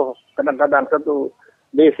 180 kadang-kadang satu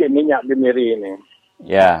diisi minyak di Miri ini.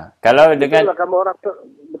 Ya, kalau dengan itulah kamu orang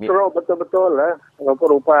betul-betul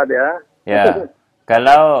rupa-rupa dia. Ya.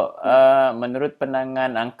 Kalau menurut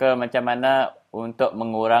pandangan Uncle macam mana untuk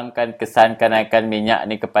mengurangkan kesan kenaikan minyak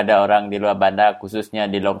ni kepada orang di luar bandar, khususnya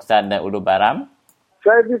di Long San dan Ulu Baram?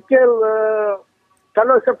 Saya fikir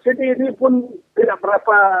kalau subsidi ini pun tidak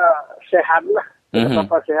berapa sehat lah. Tidak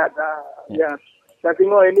berapa sehat. Ya. Saya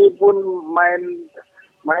tengok ini pun main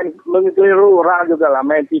mengeliru orang juga lah,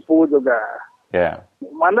 main tipu juga. Ya.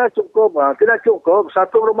 Mana cukup? Tidak cukup.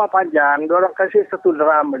 Satu rumah panjang, orang kasih 1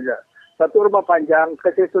 dram saja. Satu rumah panjang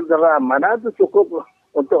kasih 1 dram. Mana itu cukup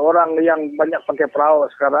untuk orang yang banyak pakai perahu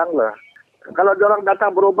sekarang lah. Kalau orang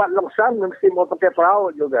datang berobat Longsan, mesti mau pakai perahu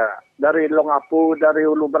juga. Dari Long Apu, dari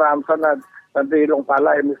Ulu Beram sana, dari Long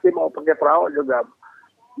Palai, mesti mau pakai perahu juga.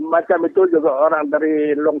 Macam itu juga orang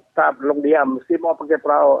dari Long Tap, Long Diam, mesti mau pakai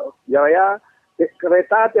perahu. Ya,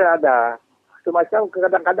 kereta tidak ada. Semacam,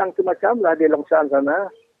 kadang-kadang semacam lah di Longsan sana.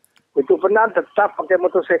 Itu pernah tetap pakai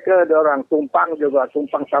motosikal orang, tumpang juga,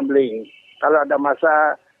 tumpang sambling. Kalau ada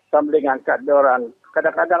masa sambling angkat orang.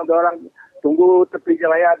 Kadang-kadang orang tunggu tepi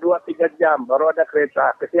raya 2-3 jam baru ada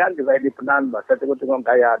kereta. Kesian juga di Penan, saya tengok-tengok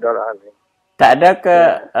gaya orang ni. Tak ada ke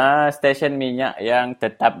stesen minyak yang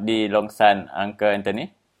tetap di Longsan, Uncle Anthony?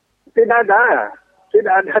 Tidak ada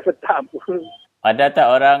tetap. Ada tak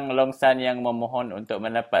orang Longsan yang memohon untuk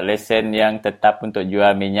mendapat lesen yang tetap untuk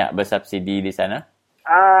jual minyak bersubsidi di sana?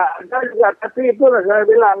 Ada juga, tapi itulah saya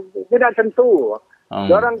bilang tidak tentu.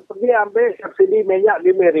 Orang pergi ambil subsidi minyak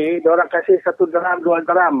di Miri, orang kasih 1 dram, 2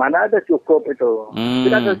 dram, mana ada cukup itu?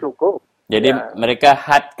 Tidak ada cukup. Jadi mereka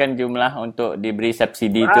hadkan jumlah untuk diberi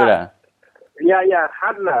subsidi itulah. Ya,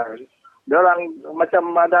 had lah. Orang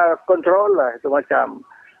macam ada kontrol lah itu macam.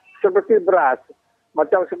 Seperti beras.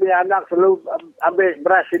 Macam sebenarnya anak selalu ambil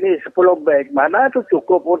beras ini 10 beg. Mana itu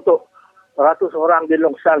cukup untuk 100 orang di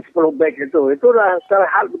Longsan 10 beg itu. Itulah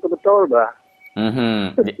hal betul-betul bah.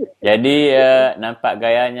 Jadi nampak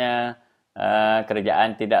gayanya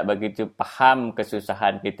kerajaan tidak begitu faham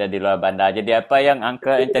kesusahan kita di luar bandar. Jadi apa yang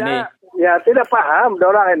Uncle Anthony... Ya, tidak faham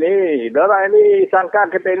dorang ini. Dorang ini sangka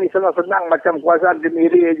kita ini senang-senang macam kuasa di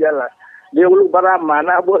Miri aja lah. Di Ulu Baram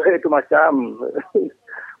mana boleh itu macam.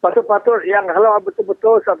 Patut-patut yang kalau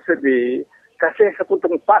betul-betul subsidi, kasih 1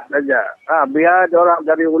 tempat saja. Biar orang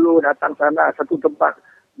dari Ulu datang sana 1 tempat.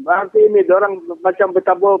 Berarti ini orang macam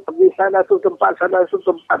bertabur pergi sana 1 tempat, sana 1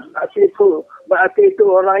 tempat. Berarti itu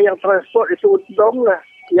orang yang transport itu untung lah.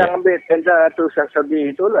 Yang ambil tenda itu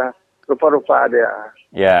subsidi itulah. Rupa-rupa dia.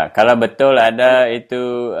 Ya, kalau betul ada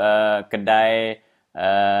itu kedai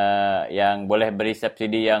yang boleh beri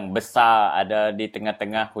subsidi yang besar ada di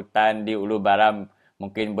tengah-tengah hutan di Ulu Baram,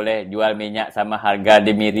 mungkin boleh jual minyak sama harga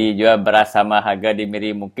di Miri, jual beras sama harga di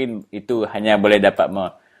Miri, mungkin itu hanya boleh dapat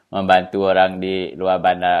membantu orang di luar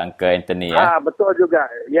bandar, Uncle Anthony ya. Betul juga.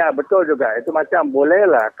 Ya, betul juga. Itu macam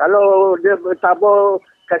boleh lah. Kalau dia bertabur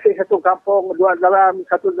kasih 1 kampung 2 dram,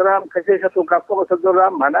 1 dram, kasih 1 kampung 1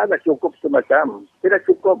 dram, mana ada cukup semacam. Tidak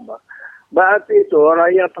cukup. Berarti itu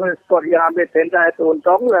orang yang transport yang ambil tenda itu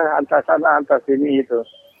untung lah antar sana, antar sini itu.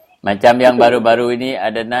 Macam yang baru-baru ini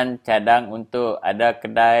Adenan cadang untuk ada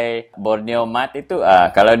kedai Borneo Mart itu.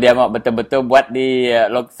 Kalau dia mau betul-betul buat di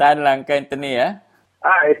Longsan lah, Uncle Anthony ya.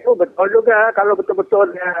 Itu betul juga. Kalau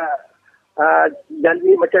betul-betul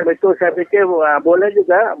janji macam itu, saya fikir boleh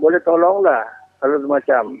juga, boleh tolong lah. Kalau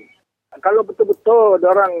semacam. Kalau betul-betul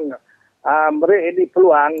orang beri ini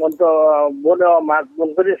peluang untuk Borneo Mart,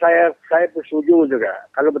 mungkin saya bersetuju juga.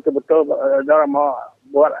 Kalau betul-betul orang mau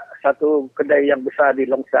buat satu kedai yang besar di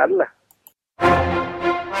Longsan lah.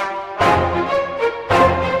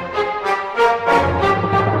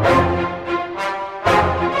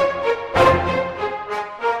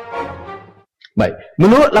 Baik,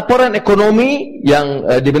 menurut laporan ekonomi yang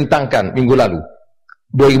dibentangkan minggu lalu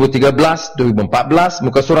 2013-2014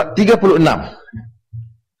 muka surat 36,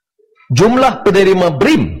 jumlah penerima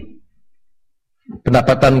BRIM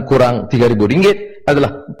pendapatan kurang RM3,000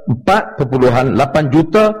 adalah 4.8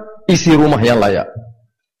 juta isi rumah yang layak.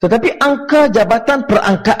 Tetapi angka Jabatan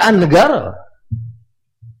Perangkaan Negara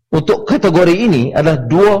untuk kategori ini adalah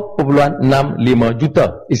 2.65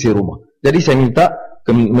 juta isi rumah. Jadi saya minta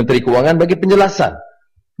ke Menteri Kewangan bagi penjelasan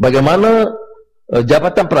bagaimana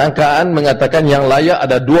Jabatan Perangkaan mengatakan yang layak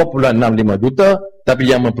ada 2.65 juta, tapi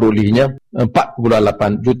yang memperolehinya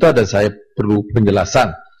 4.8 juta, dan saya perlu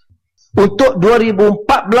penjelasan. Untuk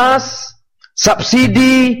 2014,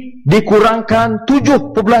 subsidi dikurangkan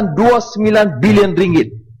 7.29 bilion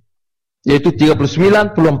ringgit, iaitu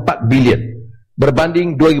 39.4 bilion.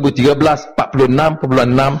 Berbanding 2013,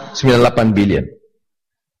 46.698 bilion.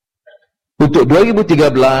 Untuk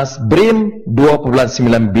 2013, BRIM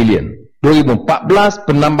 2.9 bilion. 2014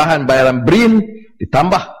 penambahan bayaran BRIM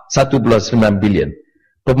ditambah 1.9 bilion.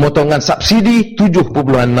 Pemotongan subsidi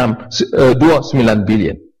 7.29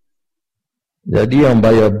 bilion. Jadi yang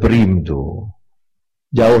bayar BRIM tu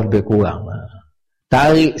jauh lebih kurang.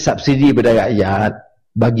 Tarik subsidi pada rakyat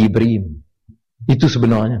bagi BRIM. Itu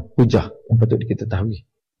sebenarnya hujah yang patut kita ketahui.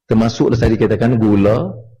 Termasuklah tadi katakan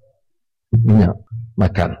gula, minyak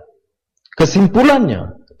makan.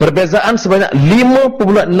 Kesimpulannya, perbezaan sebanyak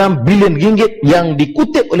 5.6 bilion ringgit yang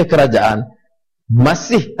dikutip oleh kerajaan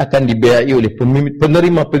masih akan dibiayai oleh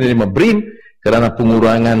penerima-penerima BRIM kerana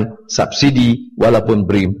pengurangan subsidi walaupun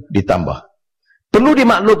BRIM ditambah. Perlu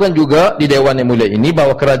dimaklumkan juga di Dewan Yang Mulia ini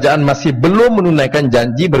bahawa kerajaan masih belum menunaikan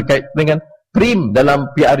janji berkaitan dengan BRIM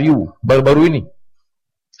dalam PRU baru-baru ini.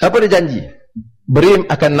 Apa dia janji?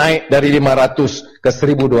 BRIM akan naik dari 500 ke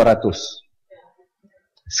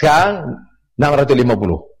 1,200. Sekarang 650.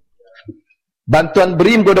 Bantuan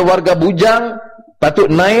BRIM kepada warga bujang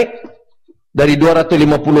patut naik dari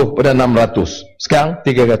 250 pada 600. Sekarang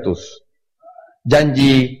 300.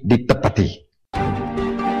 Janji ditepati.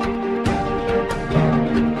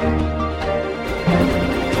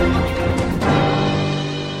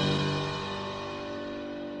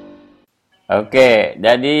 Okey,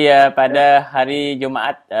 jadi pada hari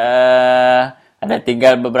Jumaat ada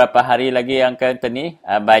tinggal beberapa hari lagi Uncle Anthony,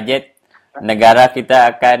 bajet negara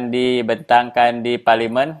kita akan dibentangkan di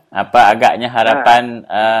Parlimen. Apa agaknya harapan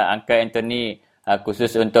Uncle Anthony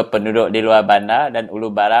khusus untuk penduduk di luar bandar dan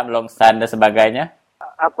Ulu Baram, Long San dan sebagainya?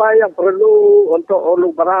 Apa yang perlu untuk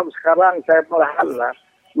Ulu Baram sekarang saya melihatlah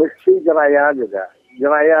mesti jeraya juga.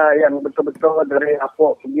 Jeraya yang betul-betul dari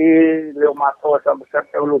Apok pergi Leomato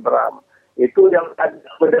sampai Ulu Baram. Itu yang ada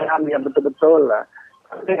kebenaran yang betul-betul lah.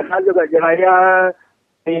 Ada juga jeraya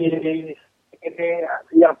ini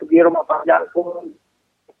yang pergi rumah panjang pun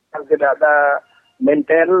yang tidak ada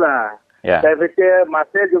maintain lah. Yeah. Saya fikir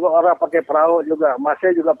masih juga orang pakai perahu juga.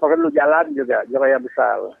 Masih juga perlu jalan juga. Jeraya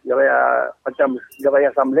besar. Jeraya macam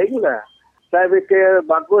jeraya Samling lah. Saya fikir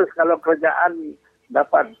bagus kalau kerajaan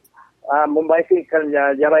dapat membaiki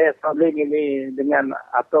kerja jeraya Samling ini dengan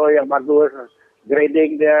atau yang bagus.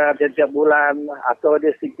 Grading dia setiap bulan atau dia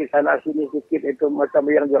sikit sana sini sikit itu macam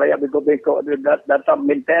yang jeraya bego-bego dia datang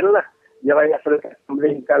maintain lah. Jeraya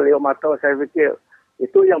Samling ke Leomato saya fikir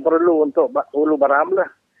itu yang perlu untuk Ulu Baram lah.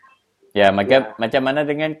 Ya, macam mana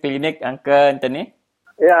dengan klinik Uncle Anthony?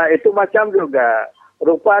 Ya, itu macam juga.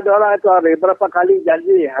 Rupa ada orang itu hari berapa kali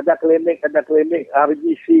janji ada klinik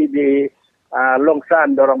RGC di Long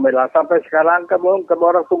San dorang bilang sampai sekarang kamu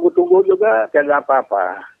orang tunggu-tunggu juga tidak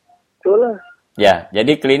apa-apa. Itulah. Ya,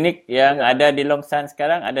 jadi klinik yang ada di Long San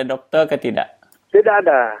sekarang ada doktor ke tidak? Tidak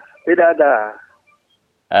ada.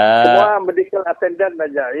 Semua medical attendant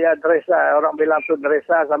aja. Ya, dresa. Orang bilang tu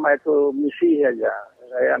dresa sama itu misi aja.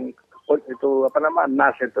 Yang itu apa nama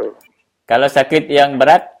nas itu. Kalau sakit yang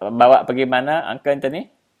berat bawa pergi mana Uncle Anthony?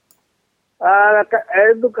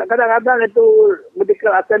 Itu kadang-kadang itu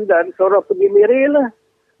medical attendant suruh pergi Miri lah.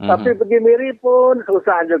 Tapi pergi Miri pun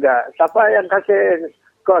susah juga. Siapa yang kasih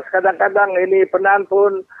kos kadang-kadang ini penan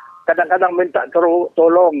pun kadang-kadang minta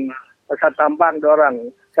tolong pasal tambang dorang.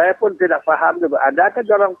 Saya pun tidak faham juga. Adakah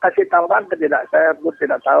dorang kasih tambang ke tidak? Saya pun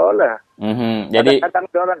tidak tahu lah. Jadi kadang-kadang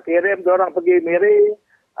dorang kirim, dorang pergi Miri.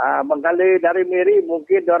 Menggali dari Miri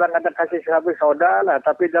mungkin dorang ada kasih habis soda lah.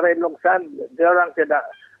 Tapi dari Long San dorang tidak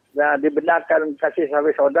dibenarkan kasih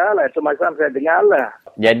habis soda lah. Itu macam saya dengar lah.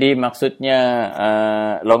 Jadi maksudnya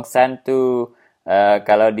Long San tu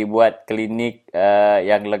kalau dibuat klinik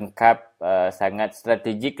yang lengkap sangat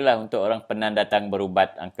strategik lah untuk orang Penan datang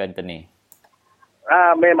berubat Uncle Anthony.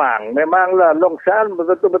 Memanglah Long San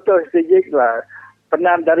betul-betul strategik lah.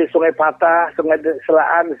 Penan dari Sungai Patah, Sungai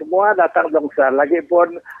Selaan semua datang Long San.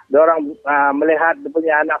 Lagipun diorang melihat dia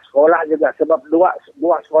punya anak sekolah juga sebab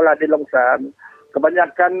dua sekolah di Long San.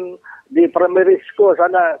 Kebanyakan di primary school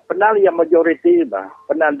sana Penan yang majoriti bah.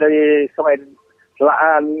 Penan dari Sungai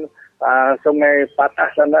Selaan, Sungai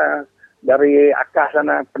Patah sana, dari Akah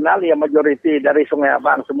sana, Penal yang majoriti dari Sungai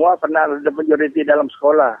Abang. Semua Penal ada majoriti dalam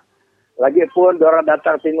sekolah. Lagipun diorang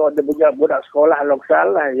datang tengok dia punya budak sekolah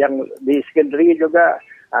lokal lah, yang di secondary juga.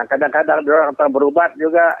 Kadang-kadang diorang datang berubat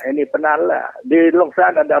juga, ini Penal lah. Di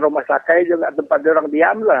Longsan ada rumah sakai juga, tempat diorang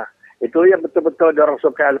diam lah. Itu yang betul-betul diorang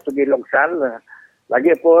suka pergi Longsan lah.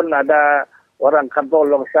 Lagipun ada orang kampung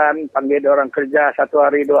Longsan, panggil diorang kerja 1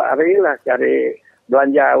 hari 2 hari lah, cari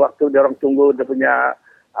belanja waktu dia orang tunggu dia punya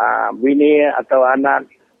bini atau anak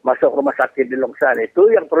masuk rumah sakit di Long San. Itu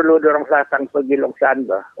yang perlu dia orang datang pergi Long San.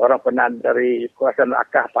 Orang Penan dari kawasan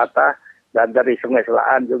Akah Patah dan dari Sungai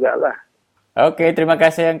Selaan juga lah. Okey, terima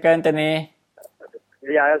kasih Uncle Anthony.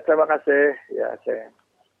 Ya, terima kasih. Ya, saya.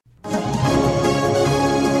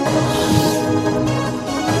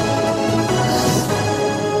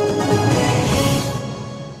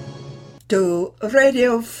 To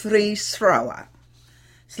Radio Free Sarawak.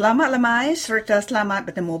 Selamat lemai serta selamat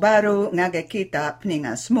bertemu baru ngagai kita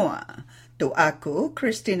peningat semua. Tu aku,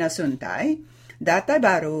 Christina Suntai, datai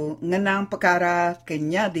baru ngenang perkara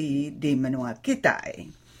kenyadi di menua kita.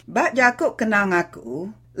 Bak Jakub kenang aku,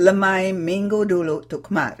 lemai minggu dulu tu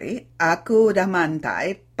kemari, aku dah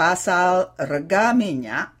mantai pasal rega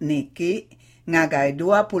minyak niki ngagai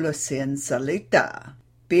 20 sen seliter.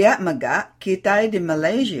 Pihak megak kita di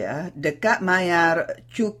Malaysia dekat mayar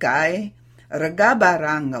cukai rega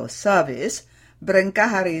barang ngau servis berengkah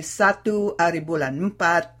hari 1 hari bulan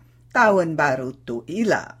 4 tahun baru tu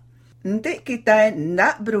ila. Nanti kita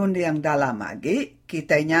nak berunding dalam lagi,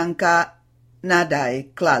 kita nyangka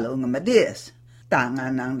nadai kelalu ngemedis.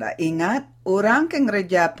 Tangan nang dah ingat, orang ke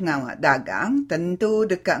ngereja pengawat dagang tentu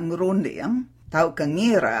dekat ngerunding, tahu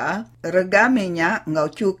kengira rega minyak ngau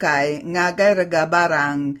cukai ngagai rega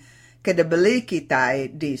barang keda beli kita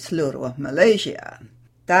di seluruh Malaysia.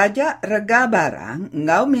 Tajak rega barang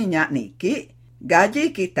ngau minyak niki,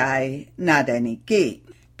 gaji kita nada niki.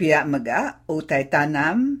 Pihak megak utai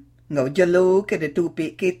tanam ngau jelu keda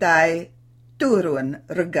tupi kita turun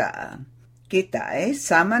rega. Kita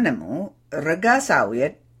sama nemu rega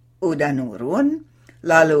sawit udah nurun,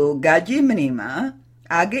 lalu gaji menima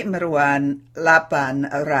agak meruan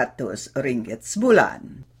RM800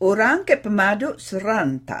 sebulan. Orang ke pemaduk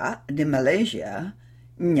serentak di Malaysia,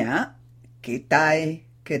 nyak kita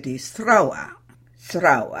ke di Sarawak.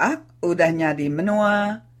 Sarawak udahnya di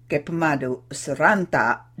menua ke pemaduk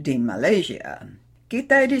serentak di Malaysia.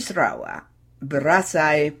 Kita di Sarawak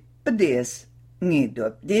berasai pedis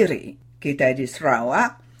ngidup diri. Kita di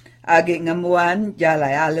Sarawak agak ngemuan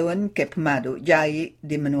jalai alun ke pemaduk jai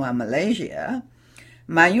di menua Malaysia.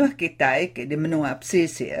 Mayuh kita ke di menua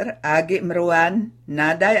pesisir agak meruan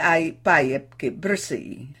nadai air paip ke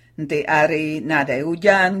bersih. Nanti hari nadai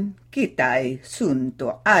hujan kita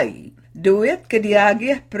suntuk air. Duit ke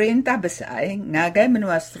diagih perintah besar ngagai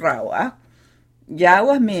menua Sarawak.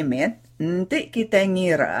 Jauh mimet nanti kita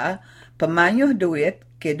ngira pemayuh duit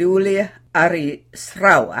ke dulih hari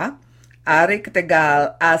Sarawak. Hari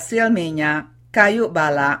ketegal hasil minyak kayu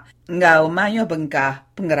balak ngau mayuh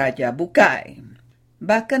bengkah pengeraja bukai.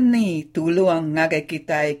 Bahkan ni tuluang ngagai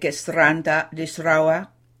kita ke serantak di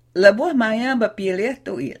Sarawak. Lebuh maya berpilih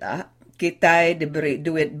tu ialah kita diberi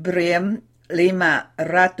duit BRIM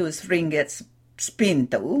RM500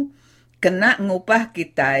 sepintu kena ngupah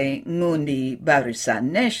kita ngundi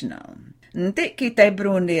Barisan Nasional. Nanti kita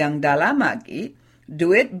berunding dalam lagi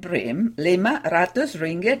duit BRIM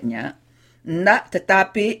RM500-nya ndak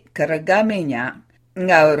tetapi ke rega minyak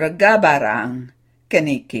ngau rega barang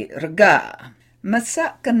keniki rega.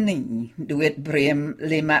 Masa keni duit BRIM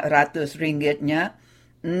RM500-nya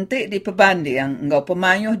nanti dipebanding ngau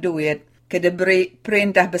pemayuh duit ke diberi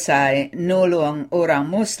perintah besar nolong orang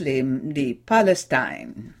Muslim di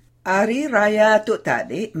Palestine. Hari raya tu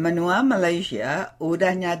tadi, menua Malaysia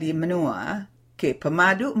udahnya di menua ke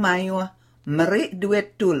pemaduk mayuh merik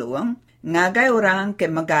duit tolong ngagai orang ke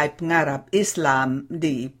megai pengarap Islam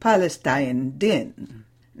di Palestine din.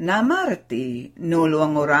 Nama arti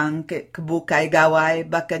nolong orang ke kebukai gawai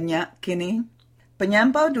bakanya kini.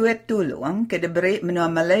 Penyampau duit tolong ke diberi menua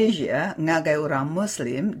Malaysia ngagai orang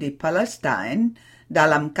Muslim di Palestine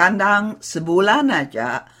dalam kandang sebulan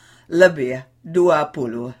aja lebih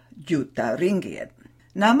 20 juta ringgit.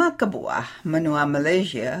 Nama kebuah menua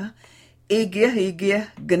Malaysia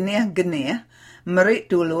igih-igih genih-genih merik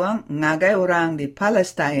tolong ngagai orang di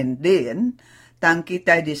Palestine din tang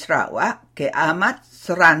kita di Sarawak ke amat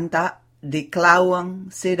serantak di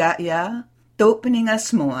Kelawang sedaya tu peningat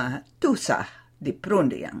semua tusah di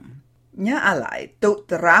perunding. Nya alai tu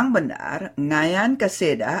terang benar ngayan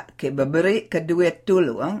keseda ke beberi ke duit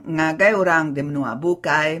tolong ngagai orang di menua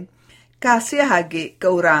bukai kasih hagi ke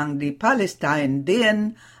orang di Palestine din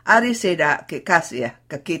ari seda ke kasih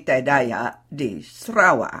ke kita daya di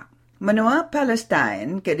Sarawak. Menua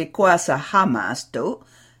Palestine ke dikuasa Hamas tu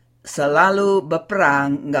selalu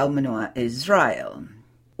berperang ngau menua Israel.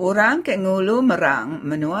 Orang ke ngulu merang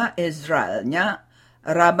menua Israelnya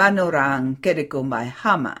raban orang ke dikumbai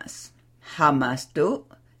Hamas. Hamas tu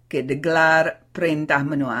ke digelar perintah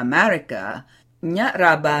menua Amerika nyak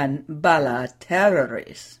raban bala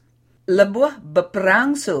teroris. Lebuh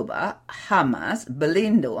berperang suba Hamas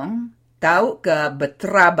berlindung tahu ke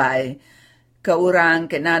berterabai ke orang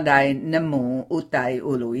ke nadai nemu utai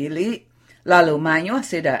ulu ili lalu mayuh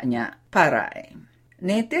sedaknya parai.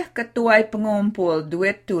 Netih ketuai pengumpul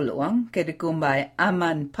duit tolong ke dikumbai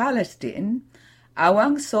Aman Palestin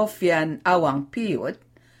Awang Sofian Awang Piut,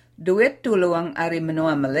 duit tolong ari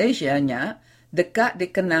menua Malaysia nya dekat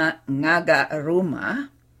dikena ngaga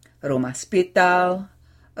rumah hospital,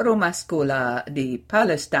 rumah sekolah di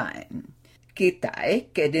Palestine. Kita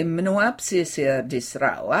ke di menua pesisir di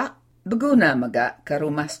Sarawak Berguna megak ke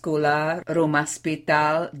rumah sekolah, rumah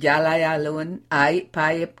hospital, jalan alun, air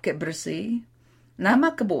paip ke bersih.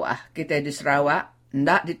 Nama kebuah kita di Sarawak,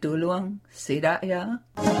 ndak ditolong, sidak ya.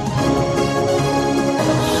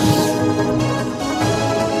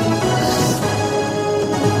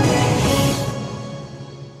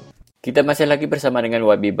 Kita masih lagi bersama dengan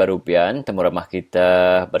YB Barupian, temu ramah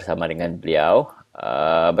kita bersama dengan beliau,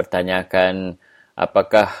 bertanyakan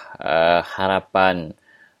apakah harapan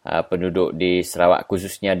penduduk di Sarawak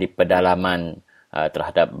khususnya di pedalaman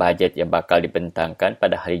terhadap bajet yang bakal dibentangkan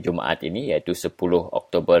pada hari Jumaat ini iaitu 10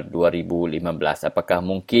 Oktober 2015. Apakah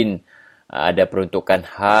mungkin ada peruntukan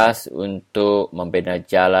khas untuk membina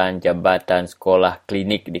jalan, jambatan, sekolah,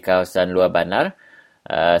 klinik di kawasan luar bandar?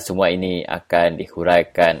 Semua ini akan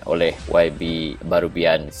dihuraikan oleh YB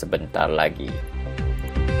Barupian sebentar lagi.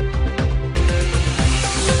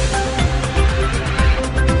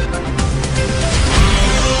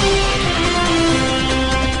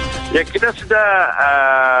 Ya, kita sudah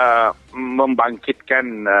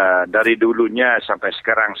membangkitkan dari dulunya sampai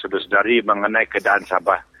sekarang, saudara-saudari, mengenai keadaan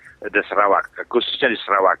Sabah di Sarawak, khususnya di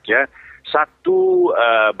Sarawak. Ya, satu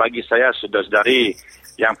bagi saya, saudara-saudari,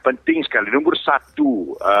 yang penting sekali, nombor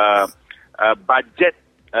satu, bajet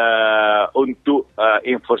untuk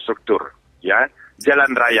infrastruktur, ya,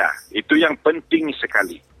 jalan raya, itu yang penting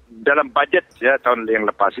sekali. Dalam bajet ya tahun yang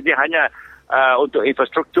lepas ini hanya untuk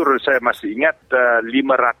infrastruktur saya masih ingat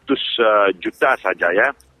 500 juta saja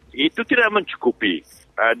ya. Itu tidak mencukupi.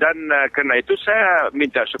 Dan kerana itu saya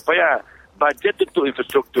minta supaya bajet untuk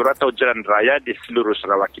infrastruktur atau jalan raya di seluruh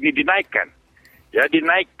Sarawak ini dinaikkan. Ya,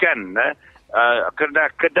 dinaikkan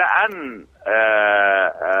kerana keadaan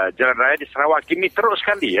jalan raya di Sarawak ini teruk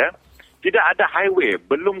sekali ya. Tidak ada highway,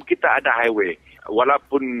 belum kita ada highway.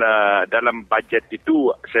 Walaupun dalam bajet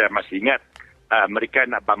itu saya masih ingat mereka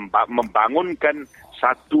nak membangunkan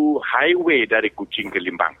satu highway dari Kuching ke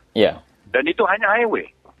Limbang. Ya. Dan itu hanya highway.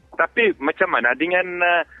 Tapi macam mana dengan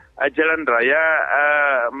jalan raya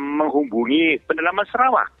menghubungi pedalaman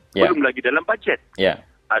Sarawak? Ya. Belum lagi dalam bajet. Ya.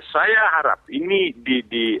 Saya harap ini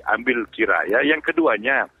diambil kira ya. Yang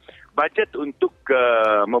keduanya, bajet untuk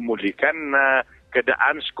memulihkan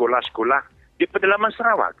keadaan sekolah-sekolah di pedalaman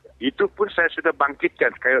Sarawak. Itu pun saya sudah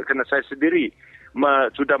bangkitkan kerana saya sendiri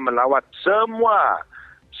sudah melawat semua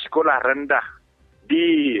sekolah rendah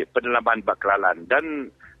di pedalaman Baklalan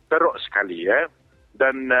dan teruk sekali ya.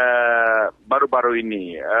 Dan baru-baru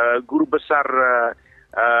ini guru besar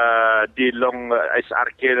di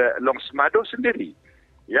SRK Long Semado sendiri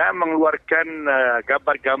ya mengeluarkan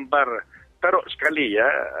gambar-gambar teruk sekali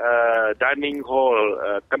ya, dining hall,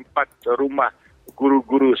 tempat rumah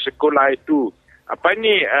guru-guru sekolah itu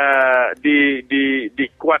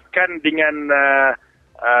dikuatkan dengan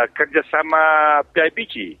kerjasama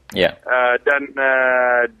PIBG. Yeah. Dan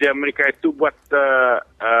mereka itu buat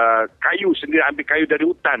kayu sendiri, ambil kayu dari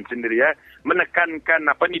hutan sendiri ya,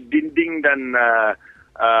 menekankan dinding dan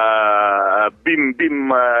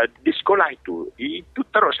bim-bim di sekolah itu. Itu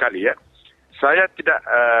teruk sekali ya. Saya tidak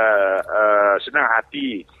senang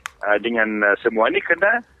hati dengan semua ini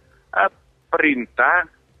kerana perintah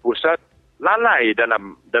pusat lalai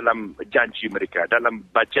dalam janji mereka, dalam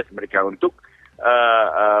bajet mereka untuk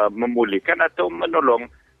memulihkan atau menolong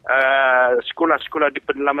sekolah-sekolah di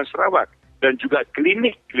pedalaman Sarawak dan juga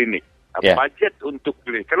klinik-klinik. Yeah. Bajet untuk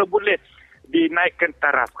klinik. Kalau boleh dinaikkan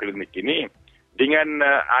taraf klinik ini dengan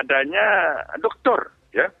adanya doktor,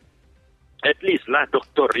 ya. At least lah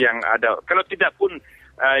doktor yang ada. Kalau tidak pun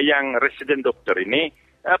yang resident doktor ini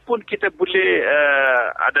pun kita boleh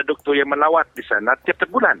ada doktor yang melawat di sana tiap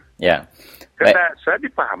bulan. Ya. Kerana saya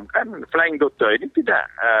dipahamkan flying doctor ini tidak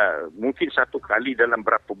mungkin satu kali dalam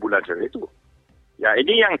berapa bulan saja itu. Ya,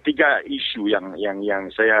 ini yang tiga isu yang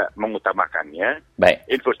saya mengutamakan ya. Baik.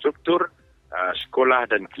 Infrastruktur, sekolah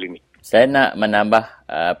dan klinik. Saya nak menambah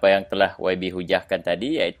apa yang telah YB hujahkan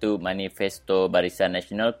tadi, iaitu Manifesto Barisan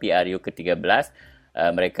Nasional PRU ke-13.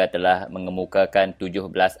 Mereka telah mengemukakan 17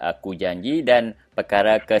 aku janji dan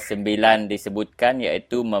perkara ke-9 disebutkan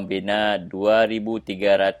iaitu membina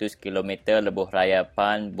 2,300 km lebuh raya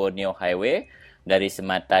Pan Borneo Highway dari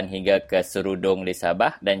Sematan hingga ke Serudong di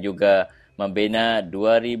Sabah dan juga membina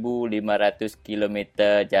 2,500 km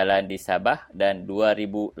jalan di Sabah dan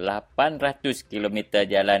 2,800 km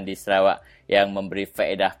jalan di Sarawak yang memberi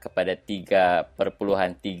faedah kepada 3.3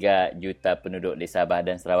 juta penduduk di Sabah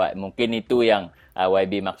dan Sarawak. Mungkin itu yang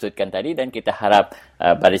YB maksudkan tadi dan kita harap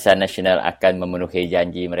Barisan Nasional akan memenuhi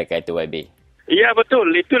janji mereka itu, YB. Ya,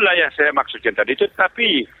 betul. Itulah yang saya maksudkan tadi.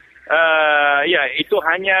 Tapi ya, itu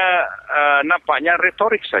hanya nampaknya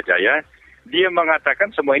retorik saja ya. Dia mengatakan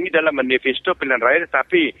semua ini dalam manifesto pilihan raya,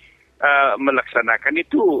 tapi melaksanakan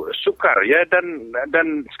itu sukar ya,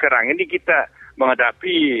 dan sekarang ini kita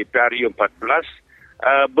menghadapi PRU14,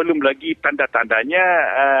 belum lagi tanda-tandanya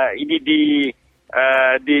ini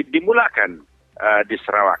dimulakan di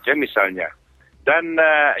Sarawak ya misalnya. Dan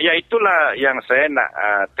ya itulah yang saya nak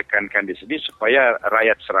tekankan di sini, supaya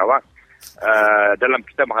rakyat Sarawak dalam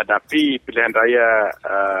kita menghadapi pilihan raya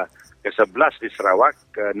ke-11 di Sarawak,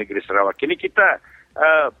 negeri Sarawak ini, kita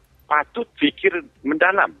patut fikir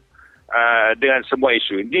mendalam dengan semua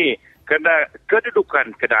isu ini, kerana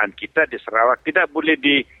kedudukan keadaan kita di Sarawak tidak boleh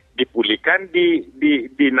dipulihkan,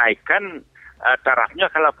 dinaikkan tarafnya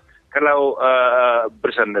kalau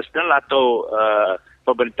Barisan Nasional atau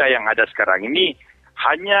pemerintah yang ada sekarang ini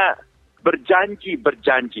hanya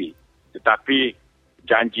berjanji, tetapi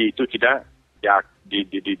janji itu tidak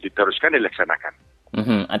diteruskan, dilaksanakan.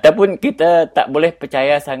 Ataupun kita tak boleh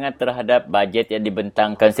percaya sangat terhadap bajet yang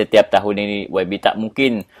dibentangkan setiap tahun ini, YB. Tak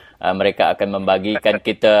mungkin mereka akan membagikan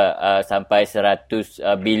kita sampai 100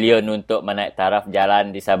 bilion untuk menaik taraf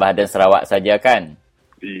jalan di Sabah dan Sarawak saja kan?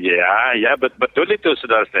 Ya, betul itu,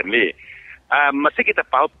 Saudara Stanley. Mesti kita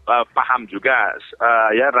paham juga,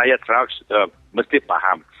 ya, rakyat Sarawak mesti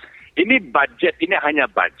paham. Ini bajet, ini hanya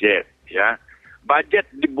bajet, ya. Bajet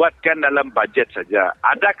dibuatkan dalam bajet saja.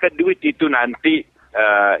 Adakah duit itu nanti?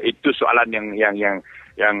 Itu soalan yang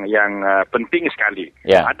penting sekali.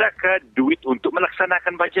 Yeah. Adakah duit untuk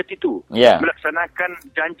melaksanakan bajet itu? Yeah. Melaksanakan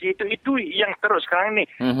janji itu yang terus sekarang ini.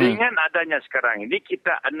 Dengan adanya sekarang ini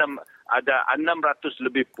kita ada 600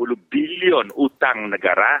 lebih puluh bilion utang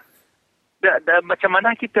negara. Macam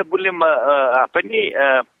mana kita boleh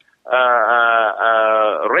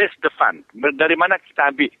raise the fund? Dari mana kita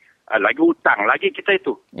ambil? Lagi utang lagi kita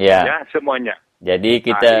itu. Yeah. Ya, semuanya. Jadi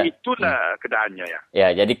kita itulah keadaannya ya. Ya,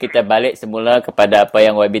 jadi kita balik semula kepada apa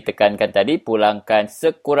yang YB tekankan tadi, pulangkan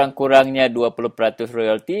sekurang-kurangnya 20%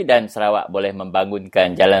 royalti dan Sarawak boleh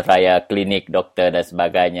membangunkan jalan raya, klinik, doktor dan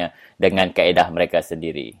sebagainya dengan kaedah mereka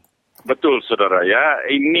sendiri. Betul, saudara ya.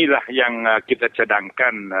 Inilah yang kita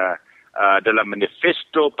cadangkan dalam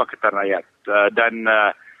manifesto Pakatan Rakyat, dan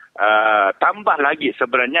tambah lagi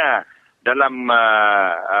sebenarnya. Dalam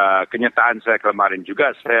kenyataan saya kemarin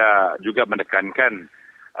juga, saya juga menekankan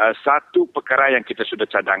satu perkara yang kita sudah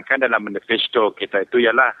cadangkan dalam manifesto kita itu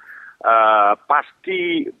ialah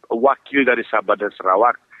pasti wakil dari Sabah dan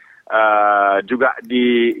Sarawak juga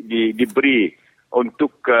diberi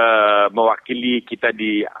untuk mewakili kita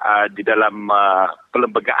di dalam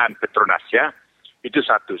pelembagaan Petronas ya. Itu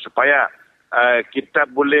satu, supaya kita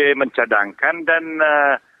boleh mencadangkan dan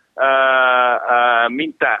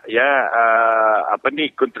minta ya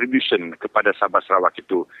contribution kepada Sabah Sarawak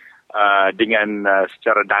itu dengan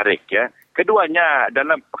secara direct ya. Keduanya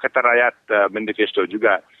dalam Pakatan Rakyat manifesto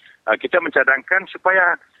juga kita mencadangkan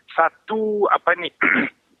supaya satu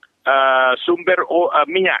sumber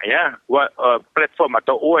minyak ya, platform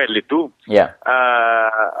atau oil itu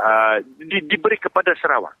diberi kepada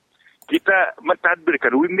Sarawak. Kita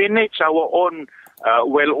mentadbirkan, we manage our own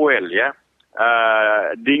well oil ya.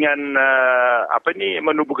 Dengan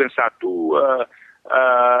menubuhkan satu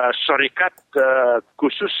syarikat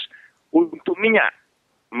khusus untuk minyak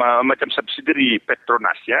macam subsidiary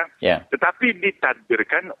Petronas ya. Tetapi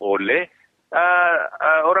ditadbirkan oleh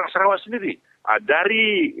orang Sarawak sendiri.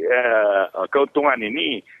 Dari keuntungan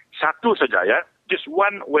ini satu saja ya, just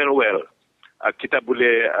one well kita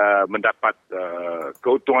boleh mendapat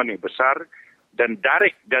keuntungan yang besar, dan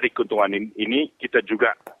dari keuntungan ini kita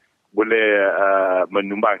juga boleh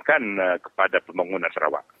menyumbangkan kepada pembangunan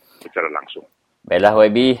Sarawak secara langsung. Baiklah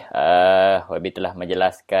YB telah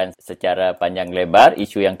menjelaskan secara panjang lebar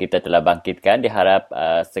isu yang kita telah bangkitkan. Diharap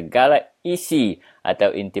segala isi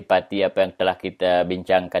atau intipati apa yang telah kita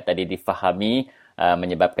bincangkan tadi difahami,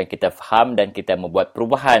 menyebabkan kita faham dan kita membuat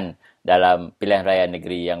perubahan dalam pilihan raya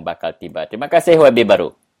negeri yang bakal tiba. Terima kasih YB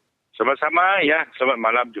Baru. Sama-sama ya, selamat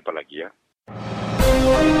malam, jumpa lagi ya.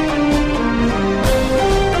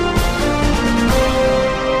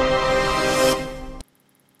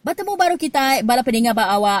 Bertemu baru kita bala pendengar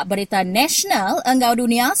awak berita nasional Enggau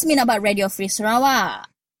Dunia Seminabat Radio Free Sarawak.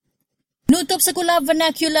 Nutup sekolah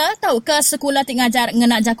vernacular tahukah sekolah tingajar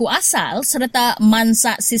ngenak jaku asal serta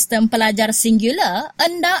mansak sistem pelajar singular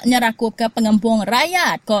hendak nyerakup ke pengempung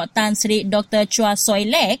rakyat Kok Tan Sri Dr. Chua Soi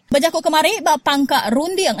Lek berjaku kemari bak pangkak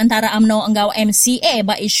runding antara UMNO Enggau MCA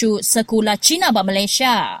bak isu sekolah Cina bak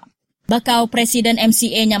Malaysia. Bakau Presiden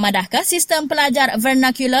MCA nyamadahkah sistem pelajar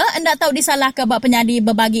vernacular hendak tahu disalah ke bak penyadi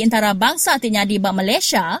berbagi antara bangsa tinyadi bak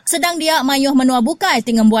Malaysia, sedang dia mayuh menua bukai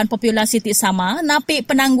tingembuan populasi ti sama, napi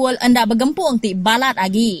penanggul hendak bergempung ti balat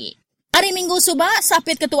agi. Hari Minggu Subak,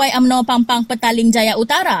 Sapit Ketua UMNO Pampang Petaling Jaya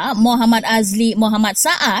Utara, Muhammad Azli Muhammad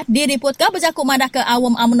Saad, diriputkan berjakuk madah ke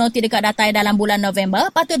awam UMNO tidak datai dalam bulan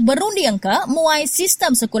November patut berunding ke muai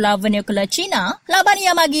sistem sekolah vernacular Cina, laban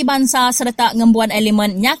ia bagi bangsa serta ngembuan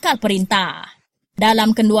elemen nyakal perintah.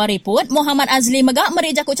 Dalam kedua riput, Muhammad Azli megak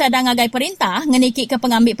meri jakuk cadang agai perintah ngeniki ke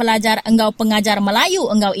pengambil pelajar enggau pengajar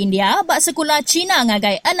Melayu enggau India bak sekolah Cina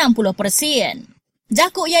ngagai 60%.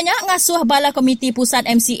 Jakuk ianya ngasuh Bala Komiti Pusat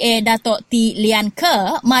MCA Datuk T. Lian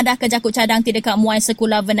Ke madah ke jakuk cadang tidak muai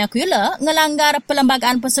sekolah vernacular ngelanggar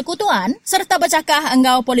Perlembagaan Persekutuan serta bercakap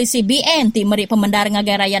enggau polisi BN ti meri pemendar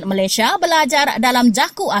ngagai rakyat Malaysia belajar dalam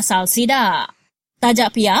jakuk asal sida.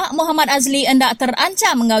 Tajak pihak, Muhammad Azli hendak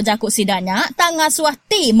terancam enggau jakuk sidanya tak ngasuh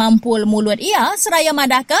ti mampul mulut ia seraya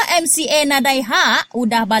madah ke MCA Nadai Hak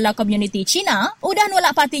udah Bala Komuniti Cina udah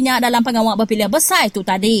nolak partinya dalam pengawal berpilihan besar itu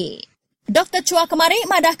tadi. Dr. Chua kemari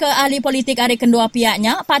madah ke ahli politik hari kedua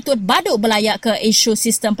pihaknya patut baduk belayak ke isu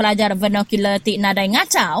sistem pelajar vernacular ti nadai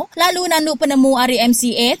ngacau, lalu nanduk penemu hari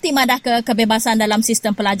MCA ti madah ke kebebasan dalam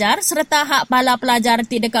sistem pelajar serta hak bala pelajar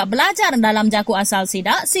ti dekat belajar dalam jakuk asal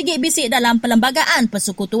sidak sigi bisik dalam Perlembagaan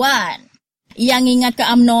Persekutuan. Yang ingat ke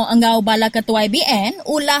UMNO enggau Bala Ketua BN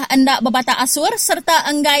ulah hendak berbata asur serta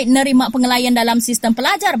enggai nerima pengelayan dalam sistem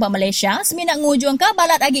pelajar di Malaysia seminat ngujung ke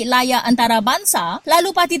balat agi layak antara bangsa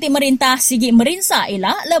lalu parti ti merintah sigi merinsa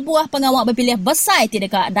ialah lebuah pengawal berpilih besar ti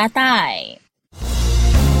dekat datai.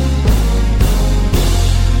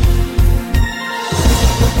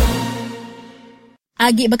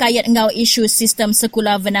 Agi berkait engau isu sistem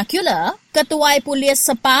sekolah vernacular, Ketua Polis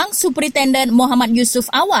Sepang Superintendent Muhammad Yusuf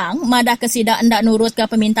Awang madah kesidak hendak nurut ke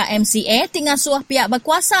peminta MCA tingasuh pihak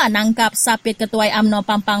berkuasa nangkap Sapit Ketua UMNO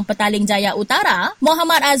Pampang Petaling Jaya Utara,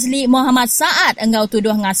 Muhammad Azli Muhammad Saad engau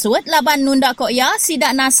tuduh ngasut laban nunda kok ia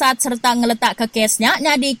sidak nasat serta ngeletak ke kesnya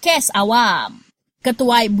nyadi kes awam.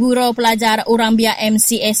 Ketua Buro Pelajar Orang Biak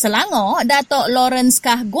MCA Selangor, Datuk Lawrence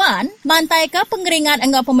Kahguan, mantai ke pengeringan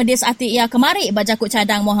enggau pemedis ati ia kemari bajakuk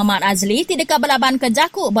cadang Muhammad Azli tidak belaban ke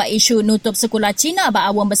jakuk ba isu nutup sekolah Cina ba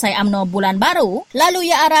awam besai UMNO bulan baru.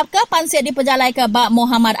 Lalu ia harap ke pansir diperjalai ke ba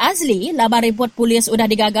Muhammad Azli, laban ripot polis udah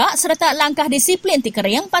digagak serta langkah disiplin ti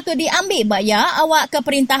kering patut diambil ba ia awak ke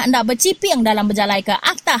perintah hendak berciping dalam berjalai ke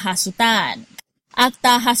akta hasutan.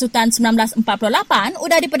 Akta Hasutan 1948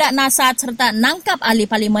 udah dipedak nasat serta nangkap ahli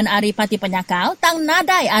parlimen Ari Parti Penyakau tang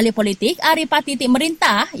nadai ahli politik Ari Parti ti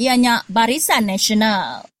merintah ianya Barisan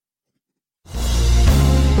Nasional.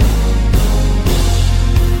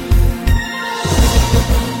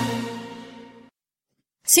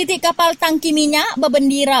 Siti kapal tangki minyak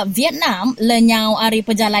berbendera Vietnam lenyau hari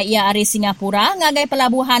pejalai ia hari Singapura ngagai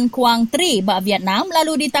pelabuhan Kuang Tri bak Vietnam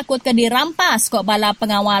lalu ditakut ke dirampas kok bala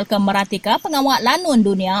pengawal ke Meratika pengawal lanun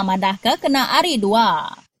dunia madah ke kena hari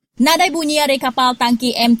 2. Nadai bunyi hari kapal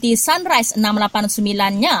tangki MT Sunrise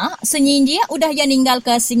 689-nya senyinjia udah ia ninggal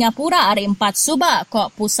ke Singapura hari 4 Subak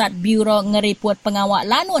kok pusat Biro Ngeriput Pengawal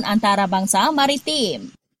Lanun Antarabangsa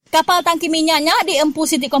Maritim. Kapal tangki minyaknya diempu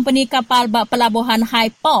City Company kapal bak pelabuhan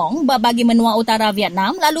Hai Pong bagi menua utara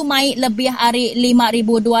Vietnam lalu mai lebih hari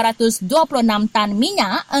 5,226 tan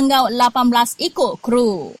minyak enggau 18 ikut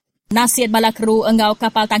kru. Nasib bala kru enggau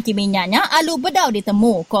kapal tangki minyaknya alu bedau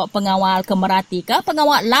ditemu kok pengawal ke Meratika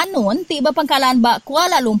pengawal lanun ti berpengkalan bak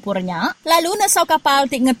Kuala Lumpurnya lalu nesau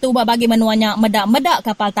kapal ti ngetu bagi menuanya medak-medak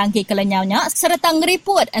kapal tangki kelenyaunya serta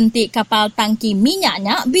ngeriput enti kapal tangki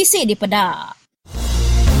minyaknya bisi dipedak.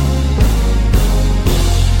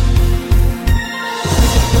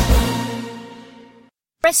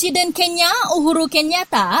 Presiden Kenya Uhuru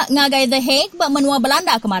Kenyatta ngagai The Hague bak menua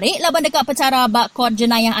Belanda kemari laban dekat pecara bak Kod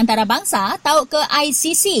Jenayah Antarabangsa tau ke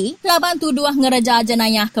ICC laban tuduh ngereja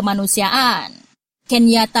jenayah kemanusiaan.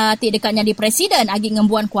 Kenyatta ti dekatnya di presiden agi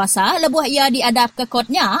ngembuan kuasa lebuh ia diadap ke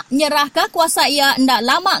kodnya nyerah ke kuasa ia ndak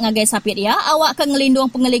lama ngagai sapit ia awak ke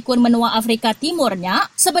ngelindung pengelikun menua Afrika Timurnya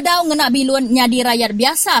sebedau ngenak bilun nyadi rakyat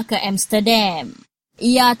biasa ke Amsterdam.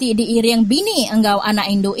 Ia ti diiring bini enggau anak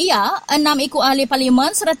induk ia, 6 ikut ahli parlimen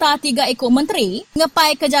serta 3 ikut menteri,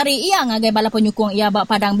 ngepai ke jari ia ngagai bala penyukung ia bak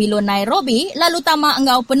padang bilun Nairobi, lalu tamak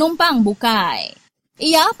enggau penumpang bukai.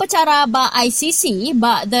 Ia pecara bak ICC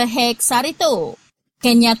bak The Hague Sarito.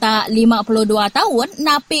 Kenyatta 52 tahun,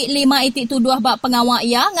 napi 5 itik tuduh bak pengawal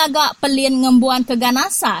ia ngagak pelin ngembuan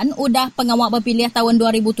keganasan udah pengawal berpilih tahun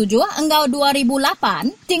 2007 enggau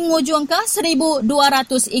 2008 ting ngujung ke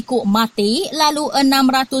 1,200 ikut mati lalu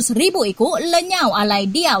 600,000 ikut lenyau alai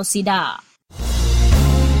diau sida.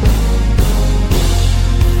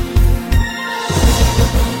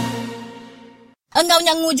 Enggau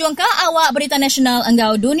yang ngujung ke awak berita nasional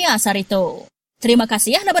enggau dunia sarito. Terima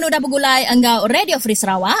kasih ya Naban udah bergulai enggau Radio Free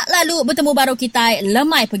Sarawak. Lalu bertemu baru kita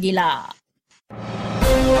lemai pergila.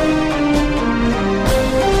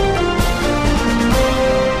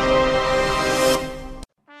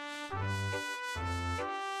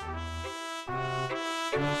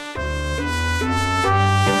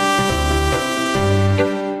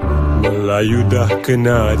 Melayu dah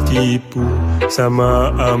kena tipu sama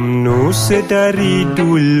UMNO sedari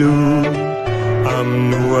dulu.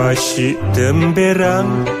 UMNO asyik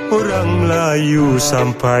temberang orang Melayu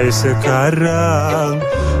sampai sekarang.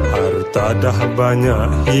 Harta dah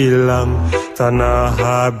banyak hilang, tanah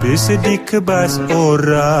habis dikebas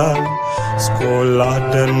orang. Sekolah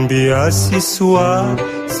dan beasiswa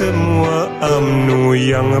semua UMNO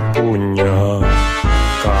yang punya.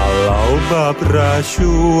 Kalau bab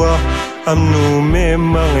rasuah, UMNO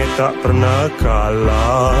memang tak pernah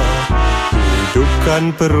kalah.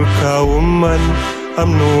 Hidupkan perkauman,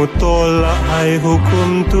 UMNO tolak hai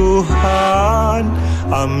hukum Tuhan.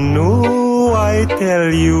 UMNO, I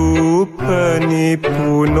tell you,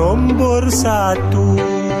 penipu nombor 1.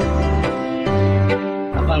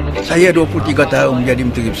 Saya 23 tahun menjadi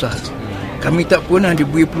Menteri Besar. Kami tak pernah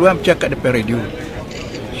diberi peluang bercakap depan radio,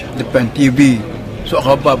 depan TV.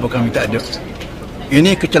 Suara khabar pun kami tak ada.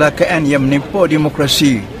 Ini kecelakaan yang menimpa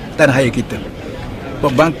demokrasi tanah air kita.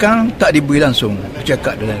 Pembangkang tak diberi langsung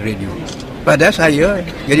bercakap dalam radio. Padahal saya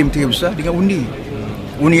jadi Menteri Besar dengan undi.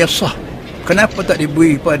 Undi yang sah. Kenapa tak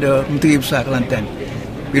diberi pada Menteri Besar Kelantan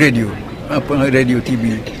di radio? Apa radio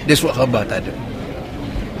TV? Dia suara khabar tak ada.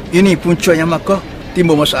 Ini puncanya maka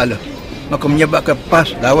timbul masalah. Maka menyebabkan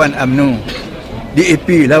PAS lawan UMNO,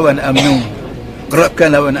 DAP lawan UMNO, Gerakan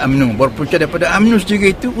lawan UMNO. Berpunca daripada UMNO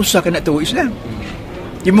sendiri itu usahakan nak tahu Islam.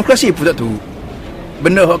 Demokrasi pun tak tahu.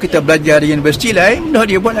 Benda yang kita belajar di universiti lain, benda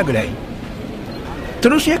dia buat lagu lain.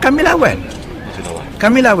 Terusnya kami lawan.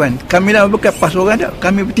 Kami lawan bukan PAS orang tak.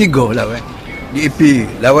 Kami bertiga lawan. DAP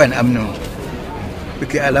lawan UMNO,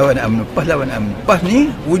 PKR lawan UMNO, PAS lawan UMNO. PAS ni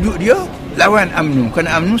wujud dia lawan UMNO.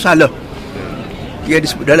 Kerana UMNO salah. Dia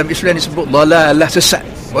disebut, dalam Islam disebut dalalah, sesat.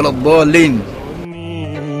 Waladhalin.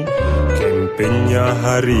 Kampenya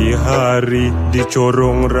hari-hari di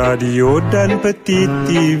corong radio dan peti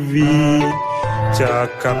TV.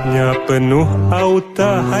 Cakapnya penuh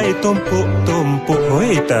auta, hai tumpuk-tumpuk,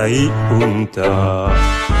 hoi tai unta.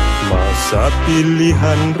 Masa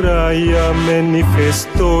pilihan raya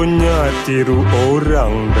manifestonya tiru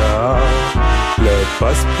orang dah.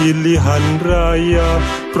 Lepas pilihan raya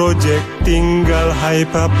projek tinggal hai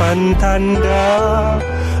papan tanda.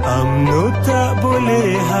 UMNO tak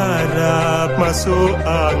boleh harap masuk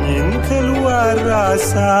angin keluar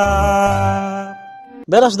asap.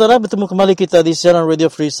 Baiklah saudara, bertemu kembali kita di siaran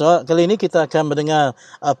Radio Free Sarawak. Kali ini kita akan mendengar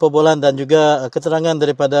perbualan dan juga keterangan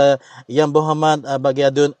daripada Yang Berhormat Bagi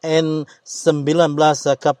Adun N19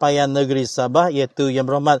 Kapaian Negeri Sabah, iaitu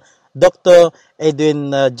Yang Berhormat Dr.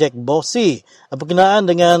 Edwin Jack Bossy, berkenaan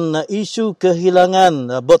dengan isu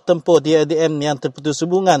kehilangan bot tempur DIDM yang terputus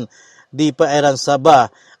hubungan di perairan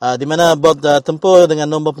Sabah, di mana bot tempur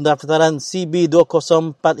dengan nombor pendaftaran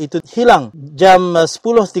CB204 itu hilang jam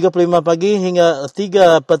 10.35 pagi hingga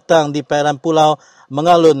 3 petang di perairan Pulau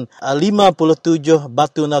Mengalun, 57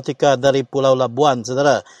 batu nautika dari Pulau Labuan,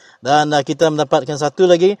 saudara. Dan kita mendapatkan satu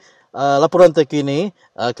lagi laporan terkini,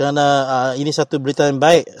 kerana ini satu berita yang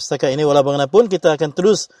baik setakat ini. Walau bagaimanapun kita akan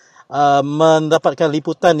terus mendapatkan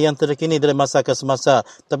liputan yang terkini dari masa ke semasa.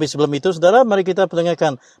 Tapi sebelum itu, saudara, mari kita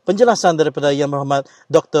pendengarkan penjelasan daripada Yang Berhormat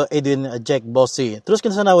Dr. Edwin Jack Bossy.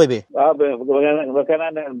 Teruskan sana, WB.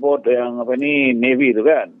 Berkenaan dengan bot yang Navy itu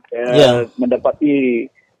kan, mendapati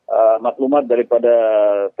maklumat daripada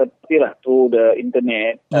tertilah tu the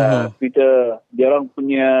internet. Twitter, dia orang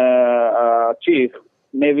punya chief,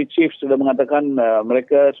 Navy chief sudah mengatakan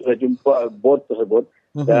mereka sudah jumpa bot tersebut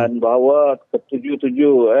dan bahawa ketujuh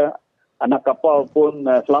anak kapal pun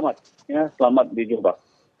selamat dijumpa.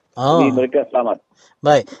 Jadi mereka selamat.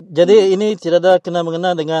 Baik. Jadi ini tidak ada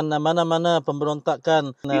kena-mengena dengan mana-mana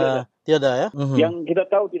pemberontakan. Tidak ada ya? Yang kita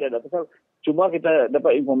tahu tidak ada. Pasal cuma kita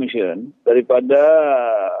dapat information daripada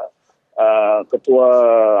ketua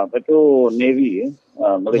Navy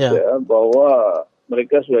Malaysia bahawa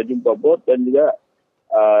mereka sudah jumpa bot dan juga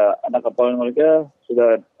anak kapal mereka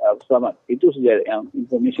sudah selamat. Itu saja yang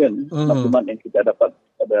information, maklumat yang kita dapat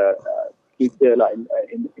pada kita lah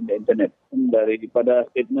in the internet daripada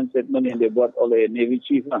statement-statement yang dibuat oleh Navy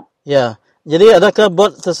Chief lah. Ya. Jadi adakah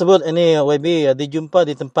bot tersebut ini WB dijumpa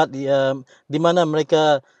di tempat di mana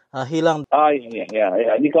mereka hilang? Ya.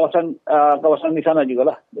 Ini kawasan di sana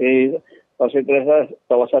jugalah. Kalau saya terasa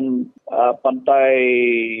kawasan pantai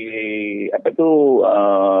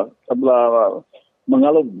sebelah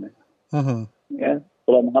Mengalun. ya,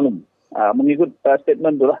 Pulau Mengalum. Mengikut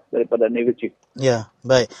statement itulah daripada Navy Chief. Ya,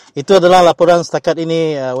 baik. Itu adalah laporan setakat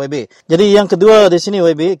ini, WB. Jadi yang kedua di sini,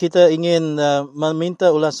 WB, kita ingin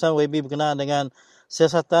meminta ulasan WB berkenaan dengan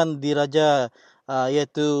siasatan diraja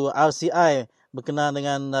iaitu RCI berkenaan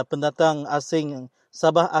dengan pendatang asing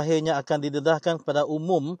Sabah akhirnya akan didedahkan kepada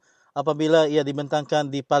umum apabila ia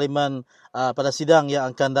dibentangkan di Parlimen pada sidang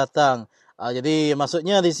yang akan datang. Jadi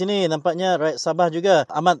maksudnya di sini nampaknya rakyat Sabah juga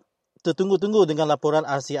amat tertunggu-tunggu dengan laporan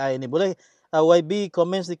RCI ini. Boleh YB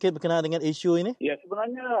komen sedikit berkenaan dengan isu ini? Ya,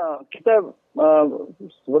 sebenarnya kita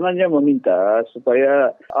sebenarnya meminta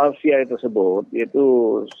supaya RCI tersebut, iaitu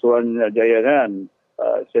Suruhanjaya kan,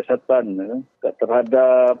 siasatan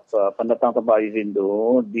terhadap pendatang tanpa izin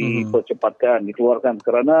itu dipercepatkan, dikeluarkan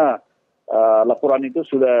kerana laporan itu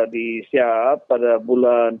sudah disiap pada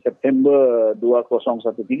bulan September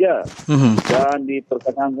 2013 dan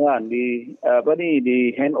diperkenankan di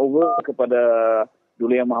handover kepada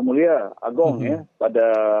Duli Yang Maha Mulia Agong ya pada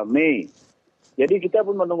Mei. Jadi kita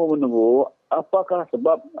pun menunggu apakah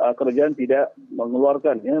sebab kerajaan tidak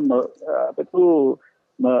mengeluarkan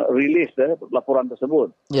merilis laporan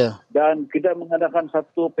tersebut. Yeah. Dan kita mengadakan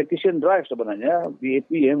satu petition drive sebenarnya,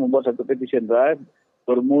 BAP membuat satu petition drive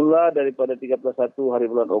bermula daripada 31 hari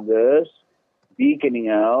bulan Ogos di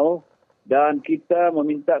Keningau, dan kita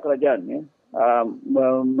meminta kerajaan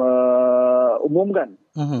umumkan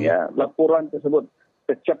laporan tersebut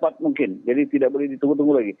secepat mungkin. Jadi tidak boleh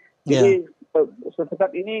ditunggu-tunggu lagi. Jadi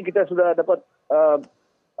setakat ini kita sudah dapat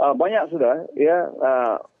banyak sudah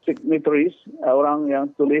signatories, orang yang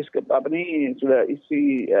tulis sudah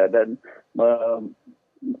isi dan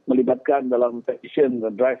melibatkan dalam petition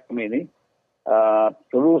drive kami ini.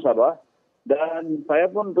 Seluruh Sabah, dan saya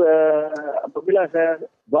pun apabila saya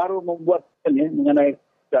baru membuat mengenai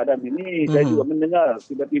keadaan ini, saya juga mendengar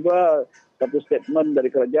tiba-tiba satu statement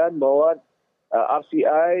dari kerajaan bahawa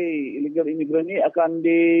RCI illegal immigrant ini akan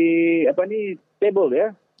table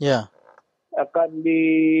akan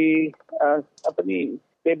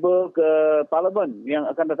table ke Parlimen yang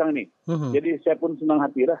akan datang ini. Jadi saya pun senang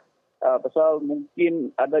hati lah, pasal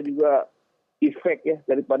mungkin ada juga efek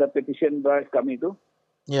daripada petition drive kami itu.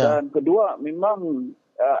 Dan kedua, memang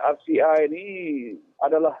RCI ini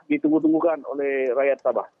adalah ditunggu-tunggukan oleh rakyat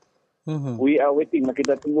Sabah. We are waiting.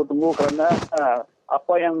 Kita tunggu-tunggu kerana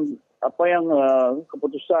apa yang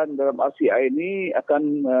keputusan dalam RCI ini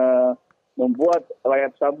akan membuat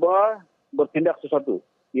rakyat Sabah bertindak sesuatu,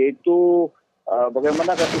 iaitu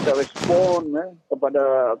bagaimana kita respon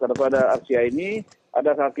kepada RCI ini.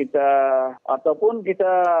 Adakah kita ataupun kita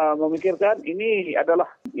memikirkan ini adalah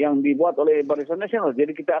yang dibuat oleh Barisan Nasional.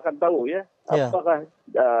 Jadi kita akan tahu apakah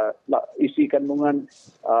isi kandungan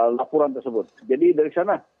laporan tersebut. Jadi dari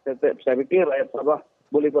sana saya pikir rakyat Sabah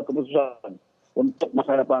boleh buat keputusan untuk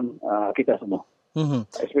masa depan kita semua.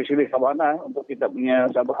 Especially Sabana, untuk kita punya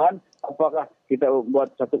Sabahan, apakah kita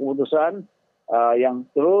buat satu keputusan yang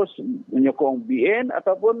terus menyokong BN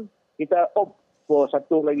ataupun kita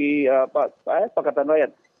satu lagi Pakatan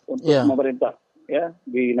Rakyat untuk memerintah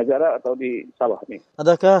di negara atau di Sabah ni.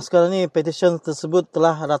 Adakah sekarang ni petition tersebut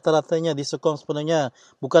telah rata-ratanya disokong sepenuhnya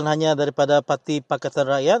bukan hanya daripada Parti Pakatan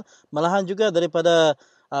Rakyat, malahan juga daripada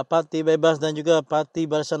Parti Bebas dan juga Parti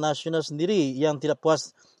Barisan Nasional sendiri yang tidak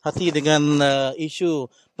puas hati dengan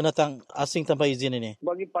isu pendatang asing tanpa izin ini?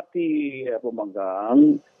 Bagi Parti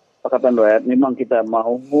Pembangkang Pakatan Rakyat, memang kita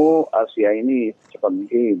mahu RCI ini cepat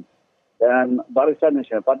mungkin. Dan Barisan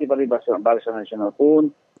Nasional, parti-parti Barisan Nasional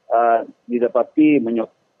pun didapati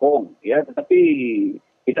menyokong, tetapi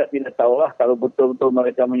kita tidak tahulah kalau betul-betul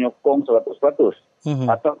mereka menyokong 100%.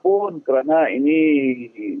 Ataupun kerana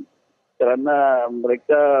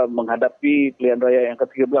mereka menghadapi pilihan raya yang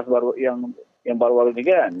ke-13 baru yang baru-baru ini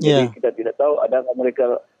kan. Jadi kita tidak tahu adakah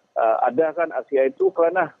mereka adakan RCI itu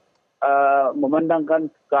kerana memandangkan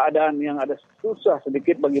keadaan yang ada susah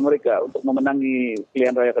sedikit bagi mereka untuk memenangi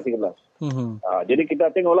pilihan raya ke-13. Jadi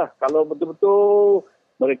kita tengoklah kalau betul-betul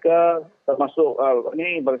mereka termasuk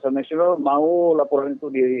Barisan Nasional mahu laporan itu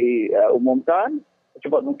diumumkan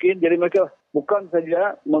secepat mungkin. Jadi mereka bukan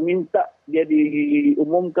saja meminta dia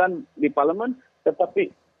diumumkan di Parlimen, tetapi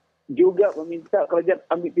juga meminta kerajaan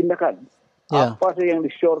ambil tindakan. Apa saja yang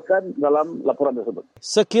disyorkan dalam laporan tersebut.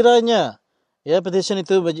 Sekiranya petition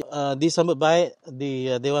itu disambut baik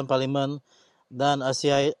di Dewan Parlimen dan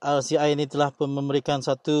RCI ini telah memberikan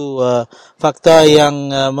satu fakta yang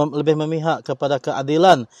lebih memihak kepada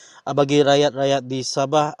keadilan bagi rakyat-rakyat di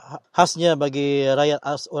Sabah, khasnya bagi rakyat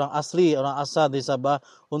orang asli, orang asal di Sabah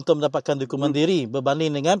untuk mendapatkan dokumen diri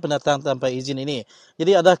berbanding dengan pendatang tanpa izin ini.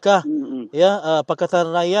 Jadi adakah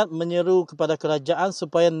Pakatan Rakyat menyeru kepada kerajaan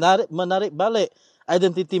supaya menarik balik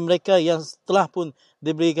identiti mereka yang telah pun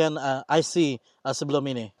diberikan IC sebelum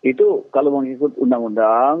ini? Itu kalau mengikut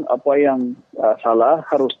undang-undang, apa yang salah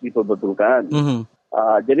harus diperbetulkan.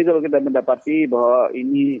 Jadi kalau kita mendapati bahwa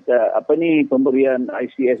ini pemberian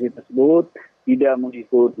ICSC tersebut tidak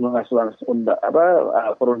mengikut pengasuhan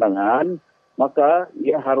perundangan, maka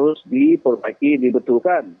ia harus diperbaiki,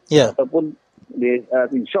 dibetulkan. Ataupun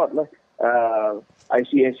in short lah,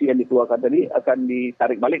 ICSC yang dikeluarkan tadi akan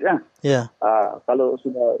ditarik balik lah. Kalau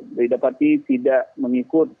sudah didapati tidak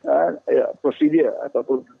mengikut prosedur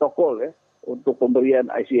ataupun protokol untuk pemberian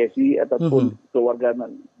ICSC ataupun keluarga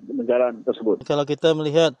negara tersebut. Kalau kita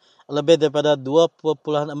melihat lebih daripada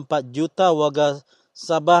 2.4 juta warga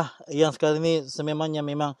Sabah yang sekarang ini sememangnya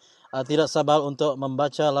memang tidak sabar untuk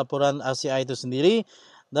membaca laporan RCI itu sendiri,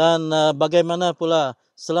 dan bagaimana pula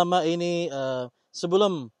selama ini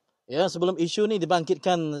sebelum isu ni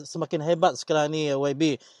dibangkitkan semakin hebat sekarang ni,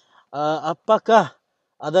 YB, adakah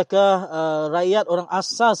rakyat orang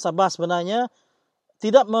asal Sabah sebenarnya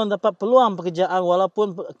tidak mendapat peluang pekerjaan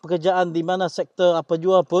walaupun pekerjaan di mana sektor apa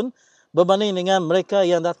jua pun berbanding dengan mereka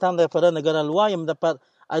yang datang daripada negara luar yang mendapat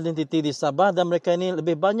identiti di Sabah, dan mereka ini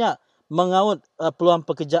lebih banyak mengaut peluang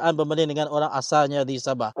pekerjaan berbanding dengan orang asalnya di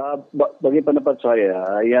Sabah? Bagi pendapat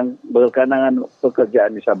saya, yang berkenaan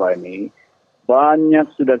pekerjaan di Sabah ini,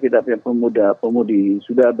 banyak sudah kita punya pemuda-pemudi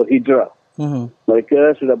sudah berhijrah.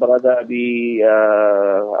 Mereka sudah berada di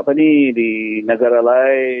di negara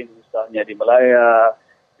lain, misalnya di Malaya,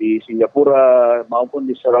 di Singapura maupun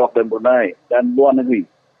di Sarawak dan Brunei dan luar negeri.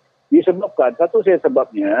 Disebabkan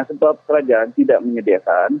sebabnya sebab kerajaan tidak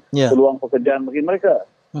menyediakan peluang pekerjaan bagi mereka.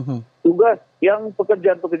 Tugas yang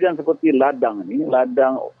pekerjaan-pekerjaan seperti ladang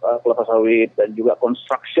kelapa sawit dan juga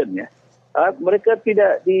construction mereka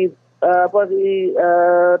tidak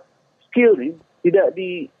skill ni tidak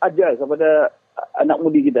diajar kepada anak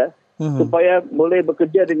mudi kita supaya boleh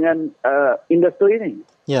bekerja dengan industri ini.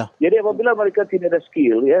 Jadi apabila mereka tidak ada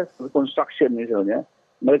skill construction misalnya,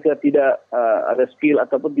 mereka tidak ada skill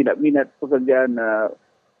ataupun tidak minat pekerjaan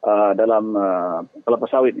dalam kelapa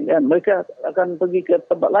sawit ni mereka akan pergi ke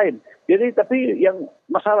tempat lain. Jadi tapi yang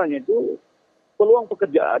masalahnya itu peluang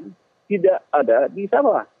pekerjaan tidak ada di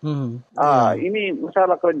Sabah. Ini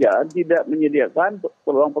masalah kerajaan tidak menyediakan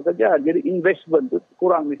peluang pekerjaan. Jadi investment itu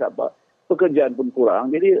kurang di Sabah, pekerjaan pun kurang.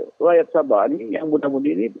 Jadi rakyat Sabah ni yang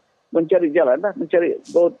muda-mudi ini mencari jalan mencari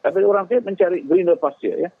greener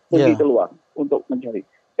pasture pergi keluar untuk mencari.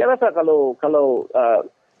 Saya rasa kalau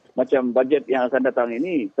macam bajet yang akan datang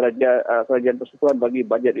ini, kerajaan persekutuan bagi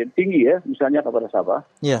bajet yang tinggi misalnya kepada Sabah,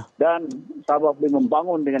 dan Sabah boleh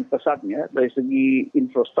membangun dengan pesatnya dari segi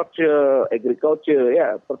infrastruktur, agriculture,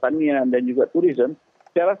 pertanian dan juga tourism.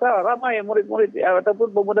 Saya rasa ramai murid-murid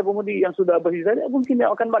ataupun pemuda-pemudi yang sudah berhijrah mungkin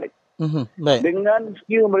yang akan balik. Baik. Dengan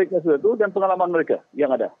skill mereka sudah itu dan pengalaman mereka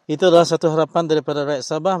yang ada. Itu adalah satu harapan daripada rakyat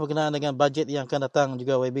Sabah berkenaan dengan bajet yang akan datang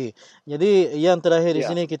juga, YB. Jadi yang terakhir di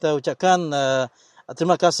sini kita ucapkan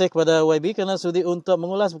terima kasih kepada YB kerana sudi untuk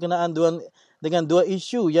mengulas berkenaan dengan dua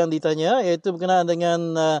isu yang ditanya, iaitu berkenaan dengan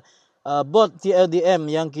bot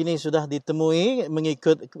TLDM yang kini sudah ditemui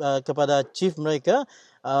mengikut kepada chief mereka.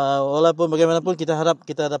 Walaupun bagaimanapun kita harap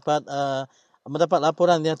kita dapat mendapat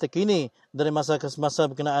laporan yang terkini dari masa ke semasa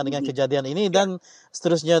berkenaan dengan kejadian ini dan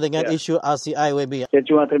seterusnya dengan isu RCI, YB. Saya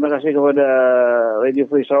cuma terima kasih kepada Radio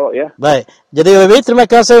Free Sarawak Baik. Jadi YB, terima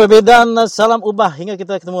kasih YB dan salam ubah hingga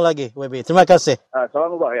kita ketemu lagi, YB. Terima kasih.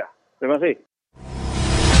 Salam ubah Terima kasih.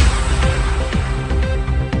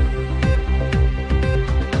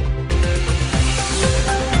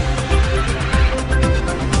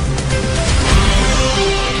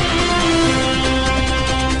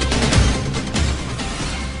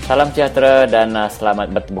 Salam sejahtera dan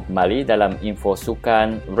selamat bertemu kembali dalam Info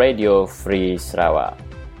Sukan Radio Free Sarawak.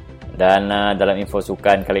 Dan dalam Info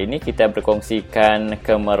Sukan kali ini kita berkongsikan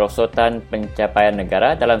kemerosotan pencapaian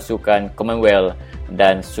negara dalam Sukan Commonwealth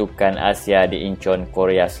dan Sukan Asia di Incheon,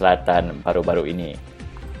 Korea Selatan baru-baru ini.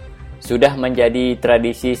 Sudah menjadi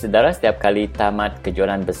tradisi saudara setiap kali tamat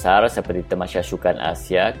kejuaraan besar seperti Tamasya Sukan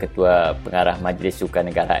Asia, Ketua Pengarah Majlis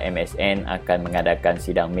Sukan Negara MSN akan mengadakan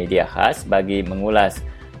sidang media khas bagi mengulas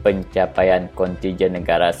pencapaian kontijen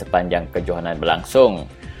negara sepanjang kejohanan berlangsung.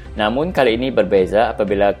 Namun kali ini berbeza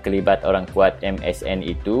apabila kelibat orang kuat MSN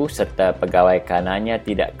itu serta pegawai kanannya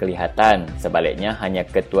tidak kelihatan. Sebaliknya hanya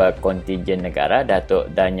Ketua Kontijen Negara Datuk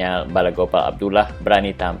Daniel Balagopal Abdullah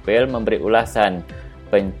berani tampil memberi ulasan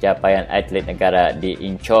pencapaian atlet negara di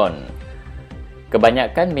Incheon.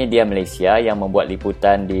 Kebanyakan media Malaysia yang membuat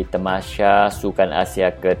liputan di Tamasya Sukan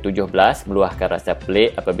Asia ke-17 meluahkan rasa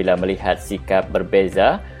pelik apabila melihat sikap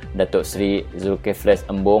berbeza Datuk Seri Zulkifli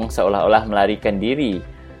Embong seolah-olah melarikan diri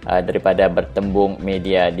daripada bertembung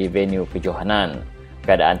media di venue kejohanan.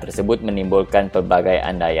 Keadaan tersebut menimbulkan pelbagai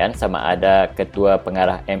andaian sama ada ketua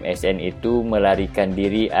pengarah MSN itu melarikan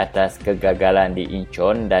diri atas kegagalan di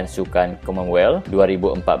Incheon dan Sukan Commonwealth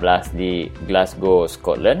 2014 di Glasgow,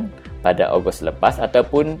 Scotland pada Ogos lepas,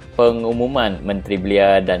 ataupun pengumuman Menteri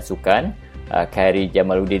Belia dan Sukan Khairi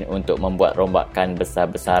Jamaluddin untuk membuat rombakan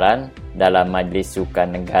besar-besaran dalam Majlis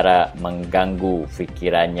Sukan Negara mengganggu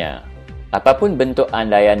fikirannya. Apapun bentuk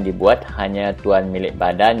andaian dibuat, hanya tuan milik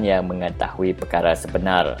badan yang mengetahui perkara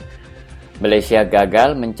sebenar. Malaysia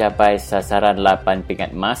gagal mencapai sasaran 8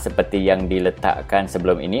 pingat emas seperti yang diletakkan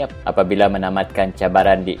sebelum ini apabila menamatkan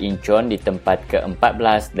cabaran di Incheon di tempat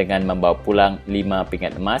ke-14 dengan membawa pulang 5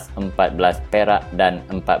 pingat emas, 14 perak dan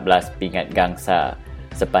 14 pingat gangsa.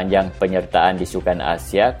 Sepanjang penyertaan di Sukan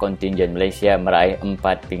Asia, kontingen Malaysia meraih 4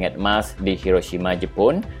 pingat emas di Hiroshima,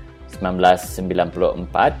 Jepun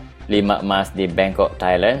 1994, 5 emas di Bangkok,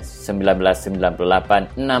 Thailand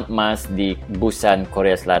 1998, 6 emas di Busan,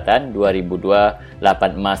 Korea Selatan 2002,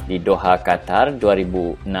 8 emas di Doha, Qatar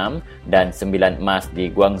 2006 dan 9 emas di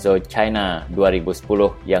Guangzhou, China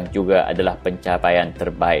 2010 yang juga adalah pencapaian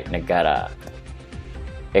terbaik negara.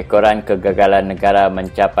 Ekoran kegagalan negara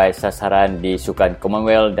mencapai sasaran di Sukan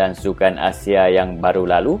Commonwealth dan Sukan Asia yang baru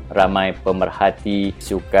lalu. Ramai pemerhati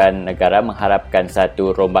sukan negara mengharapkan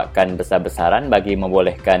satu rombakan besar-besaran bagi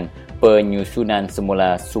membolehkan penyusunan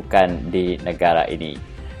semula sukan di negara ini.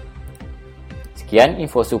 Sekian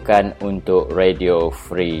info sukan untuk Radio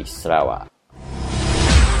Free Sarawak.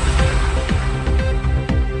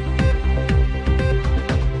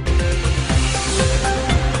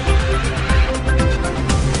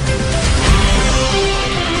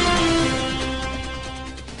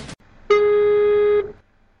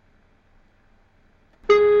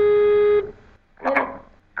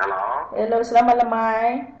 Hello, selamat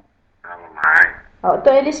lemai. Tu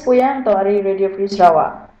Elis Puyang tu hari Radio Free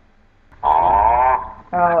Sarawak.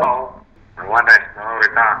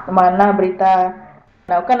 Mana berita?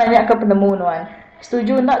 Nak kan nanya ke penemu nuan.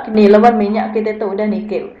 Setuju nak kini lawan minyak kita tu udah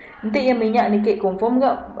nikik. Nanti yang minyak nikik confirm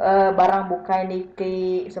ke barang bukai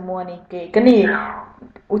nikik, semua nikik. Kini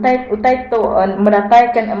utai tu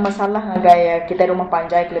mendatangkan masalah gaya kita rumah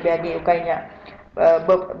panjai lebih lagi ukainya.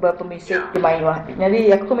 Berpemisik di Mayuah.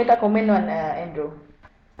 Jadi aku minta komen nuan Andrew.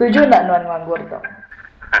 Setuju tak nuan nganggur tu?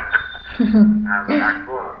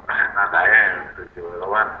 Aku nak saya setuju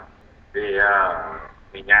lawan dia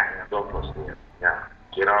minyak 20%. Ya,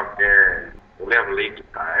 kira ke boleh beli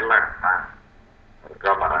kita elak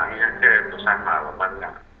harga barangnya ke itu sama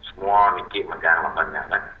lawannya. Semua nikih megang lawannya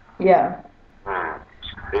kan? Ya.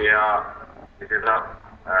 Dia di situ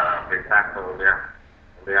berita tu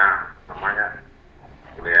dia namanya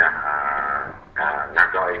dia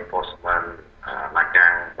ngagai enforcement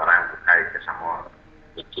magang barang bukai ke semua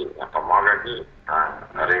nikih apa mau lagi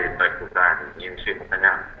dari berkuda insip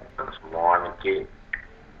katanya semua nikih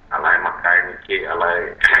alai makai nikih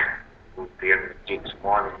alai butian nikih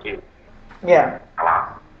semua nikih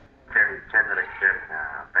ala generation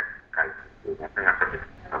berkuda tengah sedih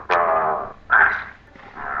apa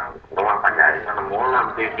rumah panjang mana mula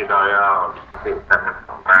nanti tidak ya kita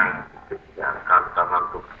orang yang kantor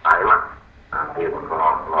untuk Thailand nanti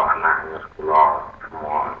kalau anaknya sekolah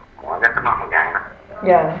semuanya kena megang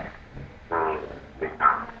ya bisa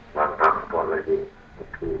nonton sekolah lagi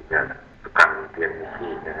dan bukan dia misi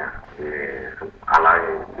di alai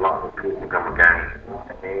blok juga megang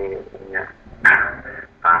ini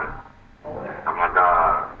sama ada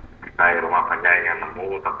kita rumah panjang yang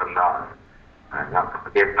nemu terkendal nak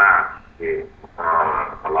terkena di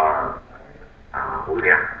kalau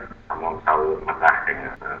kuliah sama tahu madah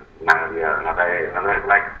dengan nang dia nadai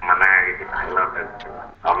like mana gitu Thailand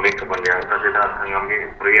ambil kemudian saya tidak mengambil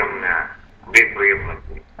premiumnya premium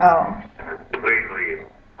lagi premium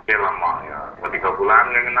dia lama ya 3 bulan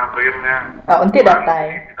yang kena premiumnya untuk datai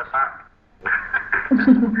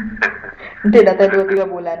untuk datai 2-3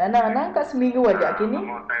 bulan anak-anak kat seminggu aja kini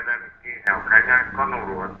kayaknya kan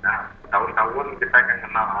urut tahun-tahun kita kan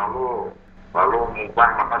kena lalu mubah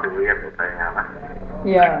maka dilihat katanya lah.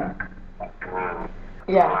 Ya.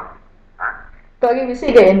 Ya. Tu lagi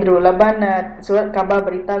bisik ke Andrew, laban surat khabar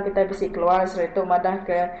berita kita bisik keluar surat itu madah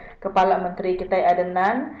ke Kepala Menteri kita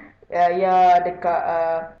Adenan ya dekat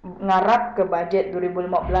ngarap ke bajet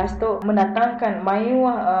 2015 tu mendatangkan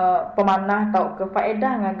mayuah pemanah tau ke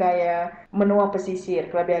faedah ngagaya menua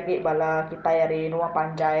pesisir kelebih agak bala kita yari nuah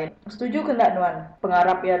panjai. Setuju ke tak nuan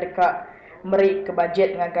pengarap ya dekat merik ke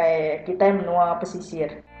bajet ngagai kita menua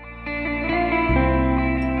pesisir.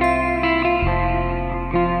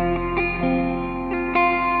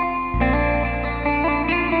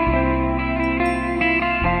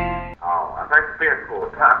 hampir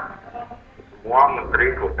kota. Semua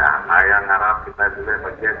menteri kota. Yang ngarap kita boleh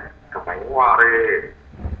bajet kemajuan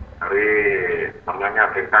hari namanya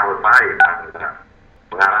perintah usai dan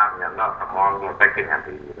pengarapnya nak semua ngetekin nanti.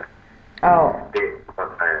 Jadi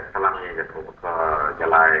setelah ini ke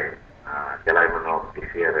Jalai menolak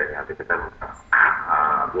PCR nanti kita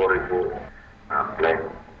 2000 plan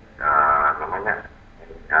namanya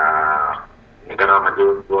negara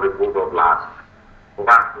maju 2012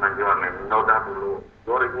 bukan kemajuan ini udah dulu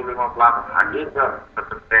 2015 lagi ke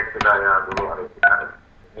tertek sudah ya dulu hari kita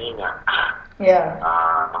ini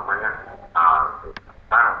namanya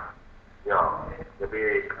jadi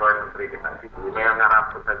ketua menteri kita itu yang ngarap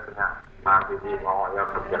protesnya nanti di mau yang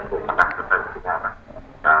terjatuh pada protesnya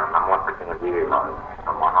nama terkena diri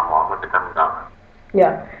nama macam dah.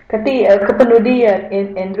 Ya, kati kepenudi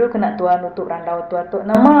Andrew kena tuan untuk randau tu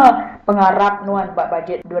nama pengarap nuan buat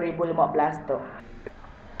bajet 2015 tu.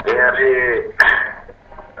 Jadi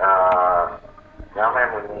yang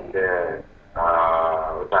memang ini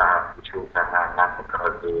udah isu sangat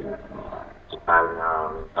seperti kita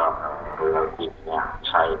minta relatifnya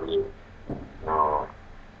saya di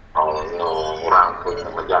orang pun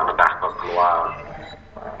menjaga keluar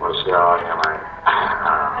Malaysia yang lain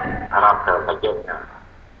harap ke bajetnya.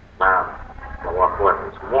 Nah, bahwa kuat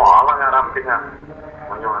semua orang harapnya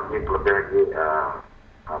menyuarakan lebih lagi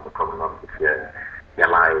berkomunikasi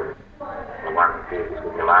yang lain, memanti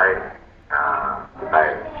yang lain. Kita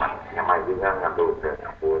yang juga ngambil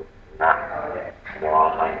tersebut. Nah,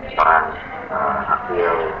 semua orang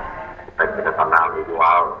hasil kita kenal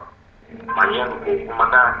dijual. Banyak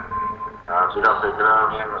mana sudah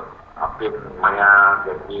segera yang aktif banyak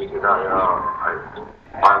jadi sudah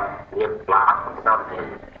dia pelan sudah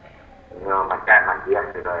macam lagi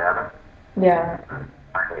sudah ya. Ya.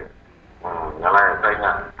 Nyala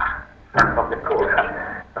saya kan betul.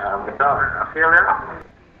 Betul hasilnya.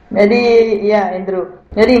 Jadi ya Andrew.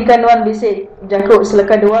 Jadi kan wan bisik jakuk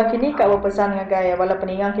seleka dua kini kak berpesan ngagai wala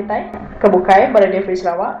peningang kita kebukai pada Radio Free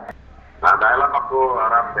Sarawak. Nah, dalam aku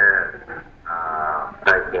harap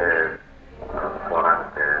baik orang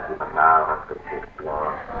di mana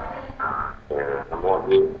semua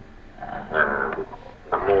di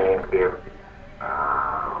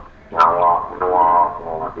nyawa menua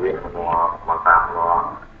duit menua makan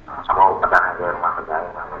sama upadan agar makan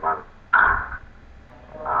gaya memang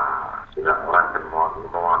sudah orang semua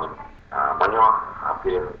banyak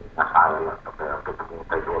hampir nasai lah ketemu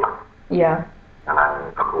itu lah. Iya. Karena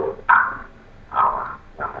aku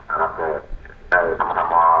yang harap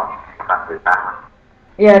sama-sama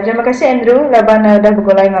Ya, terima kasih Andrew. Laban dah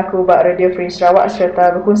bergolai dengan aku buat Radio Free Sarawak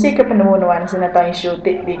serta berkongsi kepenemuan senatang isu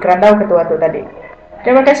di kerandau ketua tu tadi.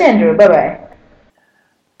 Terima kasih Andrew. Bye-bye.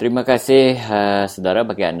 Terima kasih saudara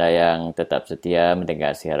bagi anda yang tetap setia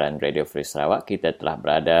mendengar siaran Radio Free Sarawak. Kita telah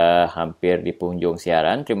berada hampir di penghujung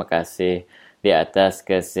siaran. Terima kasih di atas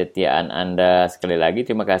kesetiaan anda. Sekali lagi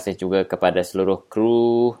terima kasih juga kepada seluruh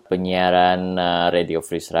kru penyiaran Radio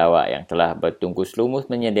Free Sarawak yang telah bertungkus lumus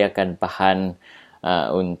menyediakan bahan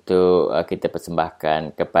untuk kita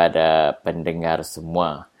persembahkan kepada pendengar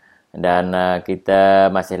semua. Dan kita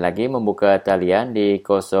masih lagi membuka talian di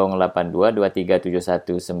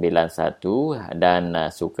 082237191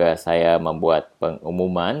 dan suka saya membuat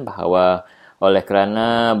pengumuman bahawa oleh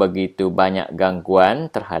kerana begitu banyak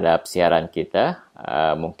gangguan terhadap siaran kita,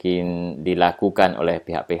 mungkin dilakukan oleh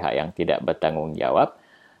pihak-pihak yang tidak bertanggungjawab.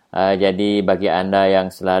 Jadi bagi anda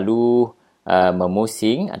yang selalu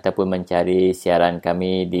memusing ataupun mencari siaran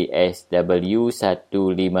kami di SW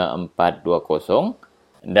 15420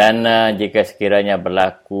 dan jika sekiranya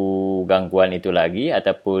berlaku gangguan itu lagi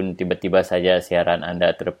ataupun tiba-tiba saja siaran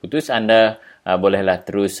anda terputus, anda bolehlah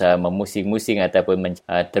terus memusing-musing ataupun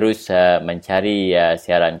terus mencari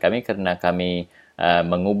siaran kami kerana kami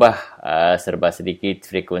mengubah serba sedikit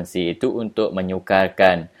frekuensi itu untuk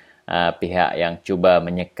menyukarkan pihak yang cuba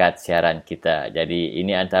menyekat siaran kita. Jadi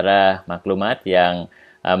ini antara maklumat yang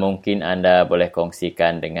mungkin anda boleh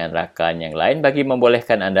kongsikan dengan rakan yang lain bagi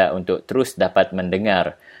membolehkan anda untuk terus dapat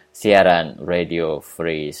mendengar siaran Radio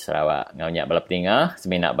Free Sarawak. Ngaunya balap tinggal,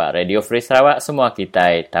 seminak bak Radio Free Sarawak, semua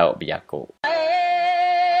kita tahu berjaku.